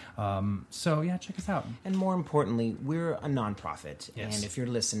out. So yeah, check us out. And more importantly, we're a nonprofit. Yes. And if you're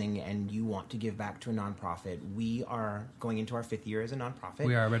listening and you want to give back to a nonprofit, we are going into our 5th year as a nonprofit.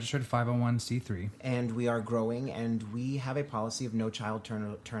 We are a registered 501c3. And we are growing, and we have a policy of no child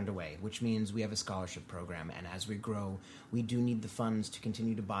turned away, which means we have a scholarship program. And as we grow, we do need the funds to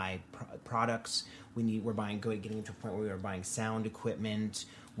continue to buy products. Getting to a point where we are buying sound equipment.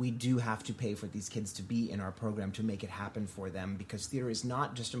 We do have to pay for these kids to be in our program to make it happen for them, because theater is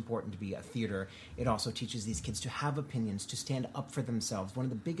not just important to be a theater. It also teaches these kids to have opinions, to stand up for themselves. One of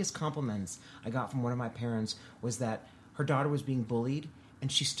the biggest compliments I got from one of my parents was that her daughter was being bullied,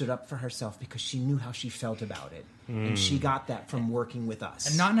 and she stood up for herself because she knew how she felt about it. And she got that from working with us.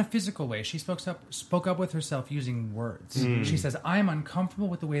 And not in a physical way. She spoke up with herself using words. She says, "I am uncomfortable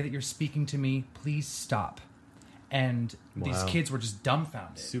with the way that you're speaking to me. Please stop." And these kids were just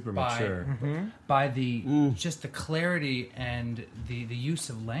dumbfounded. Super mature. By the just the clarity and the use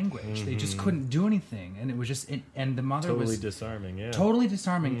of language. They just couldn't do anything. And it was just... and the mother Totally was... disarming, yeah. Totally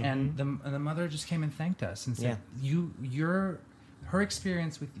disarming. And the mother just came and thanked us and said, her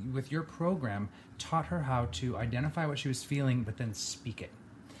experience with your program taught her how to identify what she was feeling, but then speak it.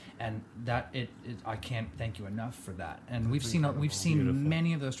 And that I can't thank you enough for that. And we've seen Beautiful.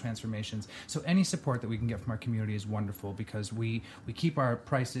 many of those transformations. So any support that we can get from our community is wonderful, because we keep our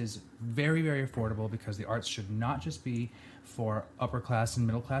prices very, very affordable, because the arts should not just be for upper class and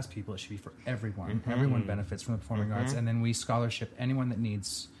middle class people. It should be for everyone. Everyone benefits from the performing arts, and then we scholarship anyone that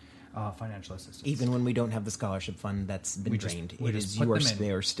needs financial assistance. Even when we don't have the scholarship fund that's been drained,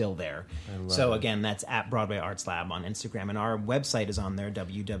 they are still there. So again, that's at Broadway Arts Lab on Instagram, and our website is on there,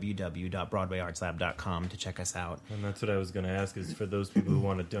 www.broadwayartslab.com, to check us out. And that's what I was going to ask, is for those people who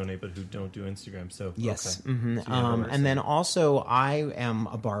want to donate but who don't do Instagram. So yes, okay. So you have a and then also I am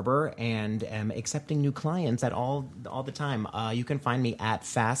a barber and am accepting new clients at all the time. You can find me at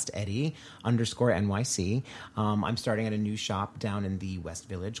FastEddie_NYC. I'm starting at a new shop down in the West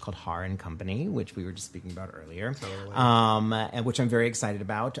Village called Har & Company, which we were just speaking about earlier, and which I'm very excited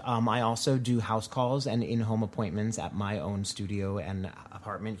about. I also do house calls and in-home appointments at my own studio and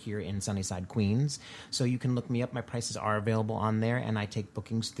apartment here in Sunnyside, Queens. So you can look me up. My prices are available on there, and I take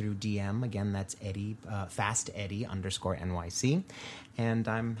bookings through DM. Again, that's Eddie, FastEddie_NYC. And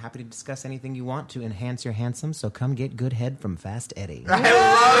I'm happy to discuss anything you want to enhance your handsome, so come get good head from Fast Eddie. I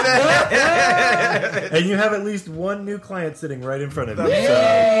love it. And you have at least one new client sitting right in front of you.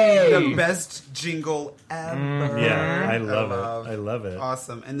 The best jingle ever. Yeah, I love it. I love it.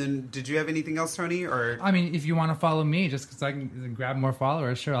 Awesome. And then, did you have anything else, Tony? Or I mean, if you want to follow me, just because I can grab more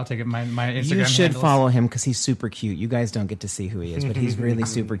followers, sure, I'll take it. My Instagram You should handles. follow him because he's super cute. You guys don't get to see who he is, but he's really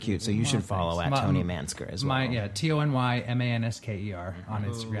super cute. So you should follow at Tony Mansker as well. TonyMansker on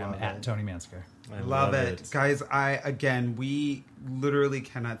Instagram at Tony Mansker. I love it. Guys, we literally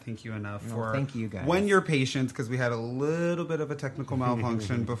cannot thank you enough for thank you guys. One, your patience, because we had a little bit of a technical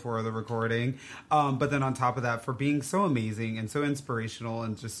malfunction before the recording, but then on top of that, for being so amazing and so inspirational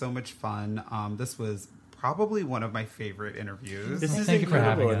and just so much fun. This was probably one of my favorite interviews. This is Thank you for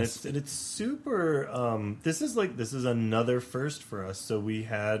incredible, having and us. it's super. This is another first for us. So we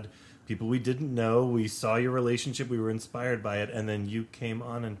had people we didn't know. We saw your relationship. We were inspired by it, and then you came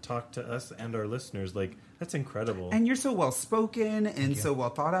on and talked to us and our listeners. Like, that's incredible. And you're so well spoken and so well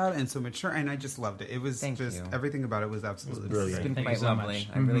thought out and so mature, and I just loved it. It was Thank you. everything about it was absolutely brilliant. It's been Thank quite you so lovely. much.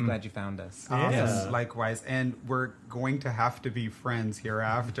 I'm really glad you found us. Awesome. Yeah. Likewise, and we're going to have to be friends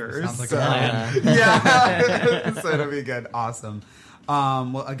hereafter. Sounds like so, a plan. yeah, so it'll be good. Awesome.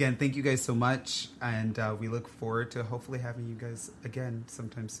 Well, again, thank you guys so much, and we look forward to hopefully having you guys again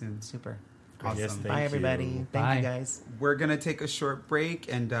sometime soon. Super. Awesome. Yes, thank Bye, everybody. you. Thank Bye. you, guys. We're gonna take a short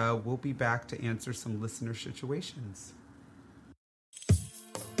break, and we'll be back to answer some listener situations.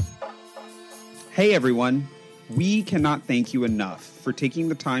 Hey everyone, we cannot thank you enough for taking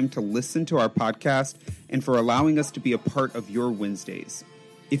the time to listen to our podcast and for allowing us to be a part of your Wednesdays.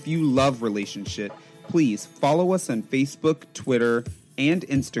 If you love Relationship, please follow us on Facebook, Twitter, and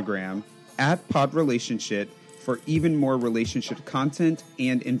Instagram at PodRelationship for even more relationship content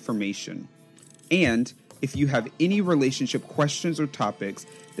and information. And if you have any relationship questions or topics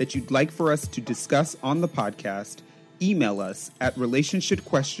that you'd like for us to discuss on the podcast, email us at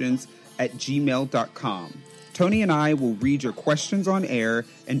relationshipquestions@gmail.com. Tony and I will read your questions on air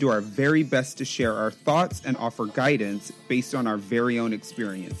and do our very best to share our thoughts and offer guidance based on our very own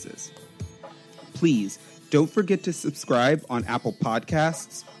experiences. Please don't forget to subscribe on Apple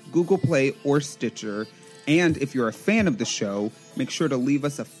Podcasts, Google Play, or Stitcher. And if you're a fan of the show, make sure to leave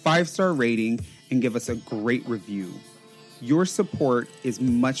us a 5-star rating and give us a great review. Your support is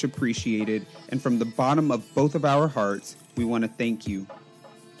much appreciated, and from the bottom of both of our hearts, we want to thank you.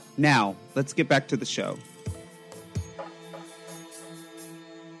 Now, let's get back to the show.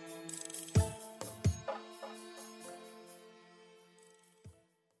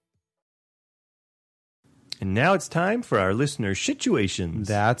 And now it's time for our listener situations.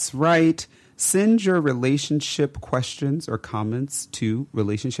 That's right. Send your relationship questions or comments to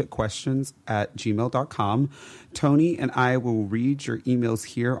relationshipquestions@gmail.com. Tony and I will read your emails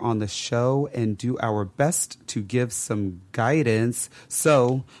here on the show and do our best to give some guidance.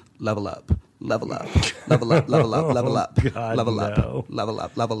 So, level up. Level up, level up, level up, level up, God, level up, no. level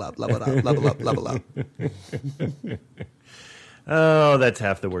up, level up, level up, level up, level up. Oh, that's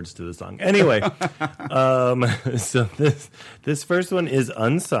half the words to the song. Anyway, so this first one is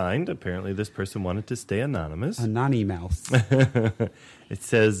unsigned. Apparently, this person wanted to stay anonymous. A nanny mouse. It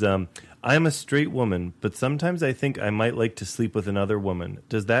says, I'm a straight woman, but sometimes I think I might like to sleep with another woman.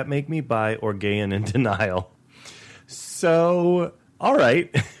 Does that make me bi or gay and in denial? So, all right.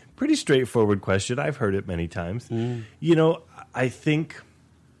 Pretty straightforward question. I've heard it many times. You know, I think...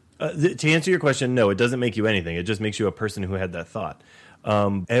 to answer your question, no, it doesn't make you anything. It just makes you a person who had that thought.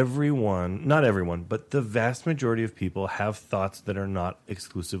 Everyone, not everyone, but the vast majority of people have thoughts that are not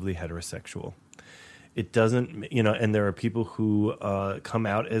exclusively heterosexual. It doesn't, you know, and there are people who come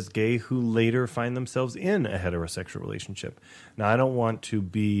out as gay who later find themselves in a heterosexual relationship. Now, I don't want to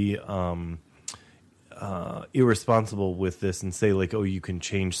be irresponsible with this and say, like, oh, you can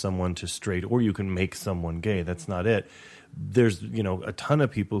change someone to straight or you can make someone gay. That's not it. There's, you know, a ton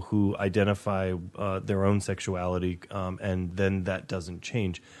of people who identify their own sexuality and then that doesn't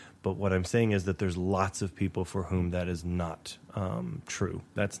change. But what I'm saying is that there's lots of people for whom that is not true.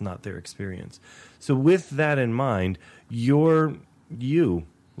 That's not their experience. So with that in mind, you're you.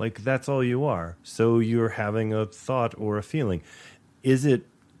 Like, that's all you are. So you're having a thought or a feeling. Is it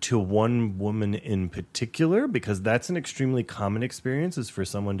to one woman in particular? Because that's an extremely common experience, is for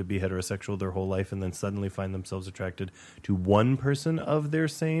someone to be heterosexual their whole life and then suddenly find themselves attracted to one person of their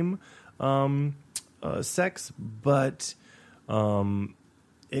same sex. But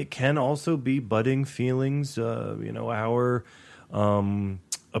it can also be budding feelings. You know, our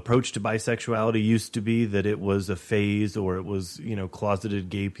approach to bisexuality used to be that it was a phase, or it was, you know,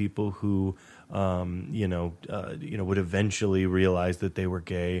 closeted gay people who would eventually realize that they were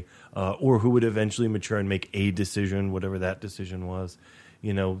gay, or who would eventually mature and make a decision, whatever that decision was.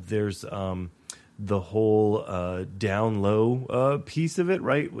 You know, there's the whole down low piece of it,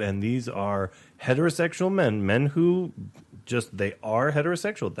 right? And these are heterosexual men who just, they are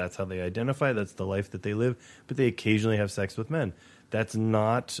heterosexual. That's how they identify. That's the life that they live. But they occasionally have sex with men. That's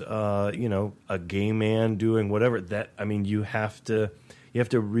not, a gay man doing whatever. You have to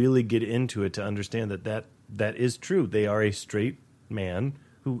really get into it to understand that is true. They are a straight man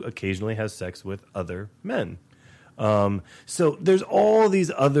who occasionally has sex with other men. So there's all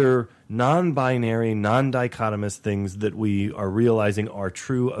these other non-binary, non-dichotomous things that we are realizing are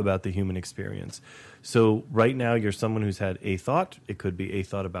true about the human experience. So right now you're someone who's had a thought. It could be a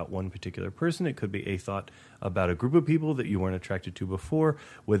thought about one particular person. It could be a thought about a group of people that you weren't attracted to before.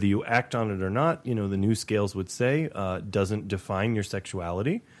 Whether you act on it or not, you know, the new scales would say, doesn't define your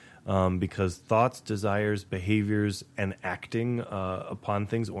sexuality. Because thoughts, desires, behaviors, and acting upon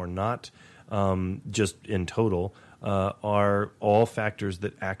things or not, just in total, are all factors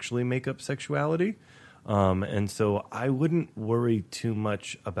that actually make up sexuality. And so I wouldn't worry too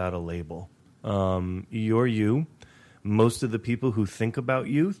much about a label. You're you. Most of the people who think about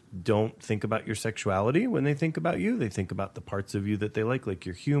you don't think about your sexuality when they think about you. They think about the parts of you that they like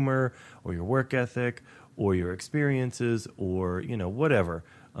your humor or your work ethic or your experiences or, you know, whatever,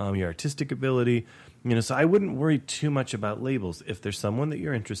 your artistic ability. You know, so I wouldn't worry too much about labels. If there's someone that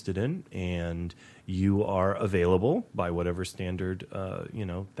you're interested in and you are available by whatever standard,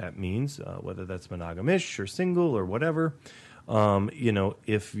 that means, whether that's monogamish or single or whatever,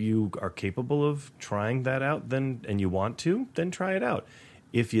 if you are capable of trying that out, then, and you want to, then try it out.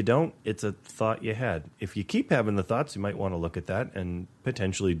 If you don't, it's a thought you had. If you keep having the thoughts, you might want to look at that and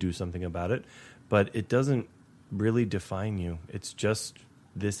potentially do something about it. But it doesn't really define you. It's just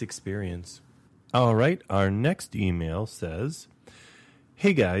this experience. All right, our next email says,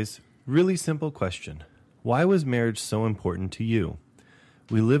 "Hey guys, really simple question. Why was marriage so important to you?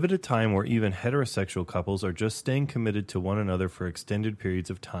 We live at a time where even heterosexual couples are just staying committed to one another for extended periods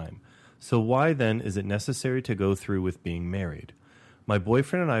of time. So why then is it necessary to go through with being married? My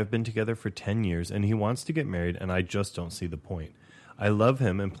boyfriend and I have been together for 10 years and he wants to get married and I just don't see the point. I love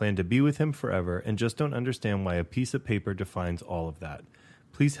him and plan to be with him forever and just don't understand why a piece of paper defines all of that.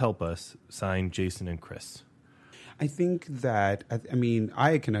 Please help us. Signed, Jason and Chris. I think that, I mean,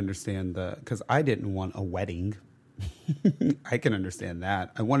 I can understand because I didn't want a wedding. I can understand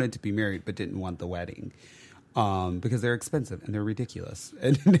that. I wanted to be married, but didn't want the wedding because they're expensive and they're ridiculous.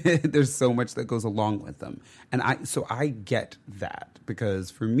 And there's so much that goes along with them. And so I get that, because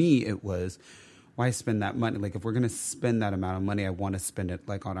for me, it was, why spend that money? Like, if we're going to spend that amount of money, I want to spend it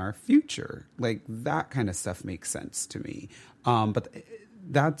like on our future. Like, that kind of stuff makes sense to me. But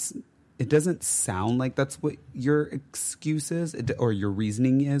it doesn't sound like that's what your excuse is, or your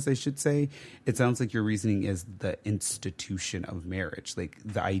reasoning is, I should say. It sounds like your reasoning is the institution of marriage. Like,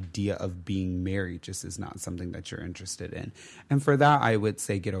 the idea of being married just is not something that you're interested in. And for that, I would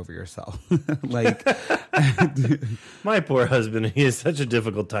say get over yourself. Like, my poor husband, he has such a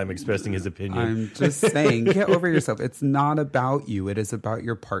difficult time expressing his opinion. I'm just saying, get over yourself. It's not about you. It is about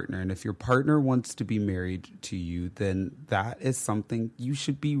your partner. And if your partner wants to be married to you, then that is something you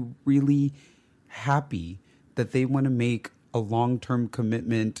should be really happy that they want to make a long-term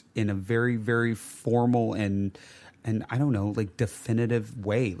commitment in a very, very formal and I don't know, like, definitive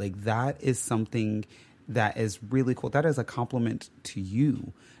way. Like, that is something that is really cool. That is a compliment to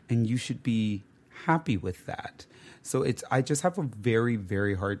you, and you should be happy with that. So I just have a very,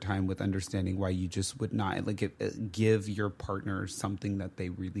 very hard time with understanding why you just would not give your partner something that they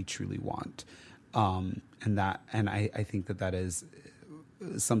really truly want. And I think that is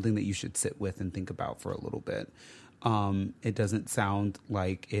something that you should sit with and think about for a little bit. It doesn't sound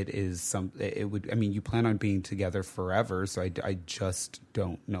like it is you plan on being together forever. So I just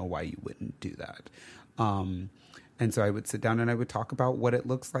don't know why you wouldn't do that. And so I would sit down and I would talk about what it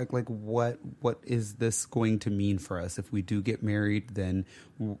looks like what is this going to mean for us? If we do get married, then,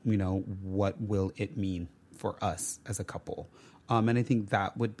 what will it mean for us as a couple? And I think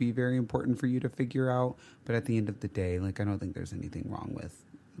that would be very important for you to figure out. But at the end of the day, I don't think there's anything wrong with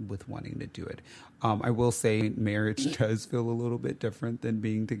wanting to do it. I will say marriage does feel a little bit different than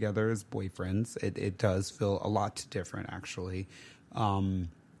being together as boyfriends. It does feel a lot different, actually.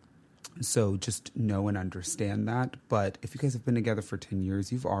 So just know and understand that. But if you guys have been together for 10 years,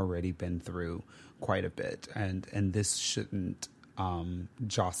 you've already been through quite a bit. And this shouldn't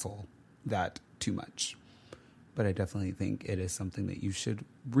jostle that too much. But I definitely think it is something that you should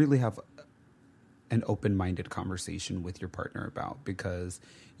really have an open-minded conversation with your partner about, because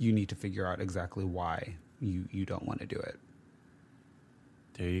you need to figure out exactly why you don't want to do it.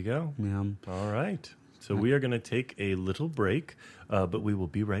 There you go. Yeah. All right. So we are going to take a little break, but we will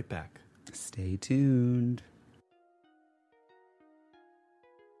be right back. Stay tuned.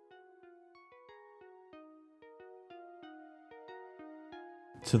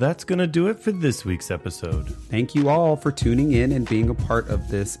 So that's going to do it for this week's episode. Thank you all for tuning in and being a part of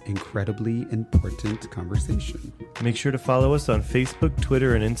this incredibly important conversation. Make sure to follow us on Facebook,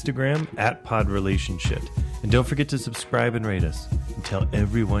 Twitter, and Instagram @PodRelationship. And don't forget to subscribe and rate us. And tell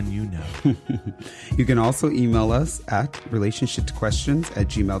everyone you know. You can also email us at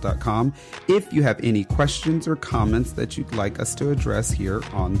relationshipquestions@gmail.com if you have any questions or comments that you'd like us to address here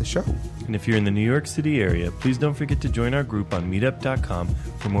on the show. And if you're in the New York City area, please don't forget to join our group on meetup.com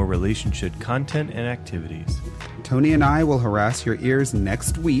for more relationship content and activities. Tony and I will harass your ears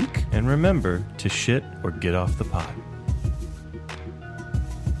next week. And remember to shit or get off the pot.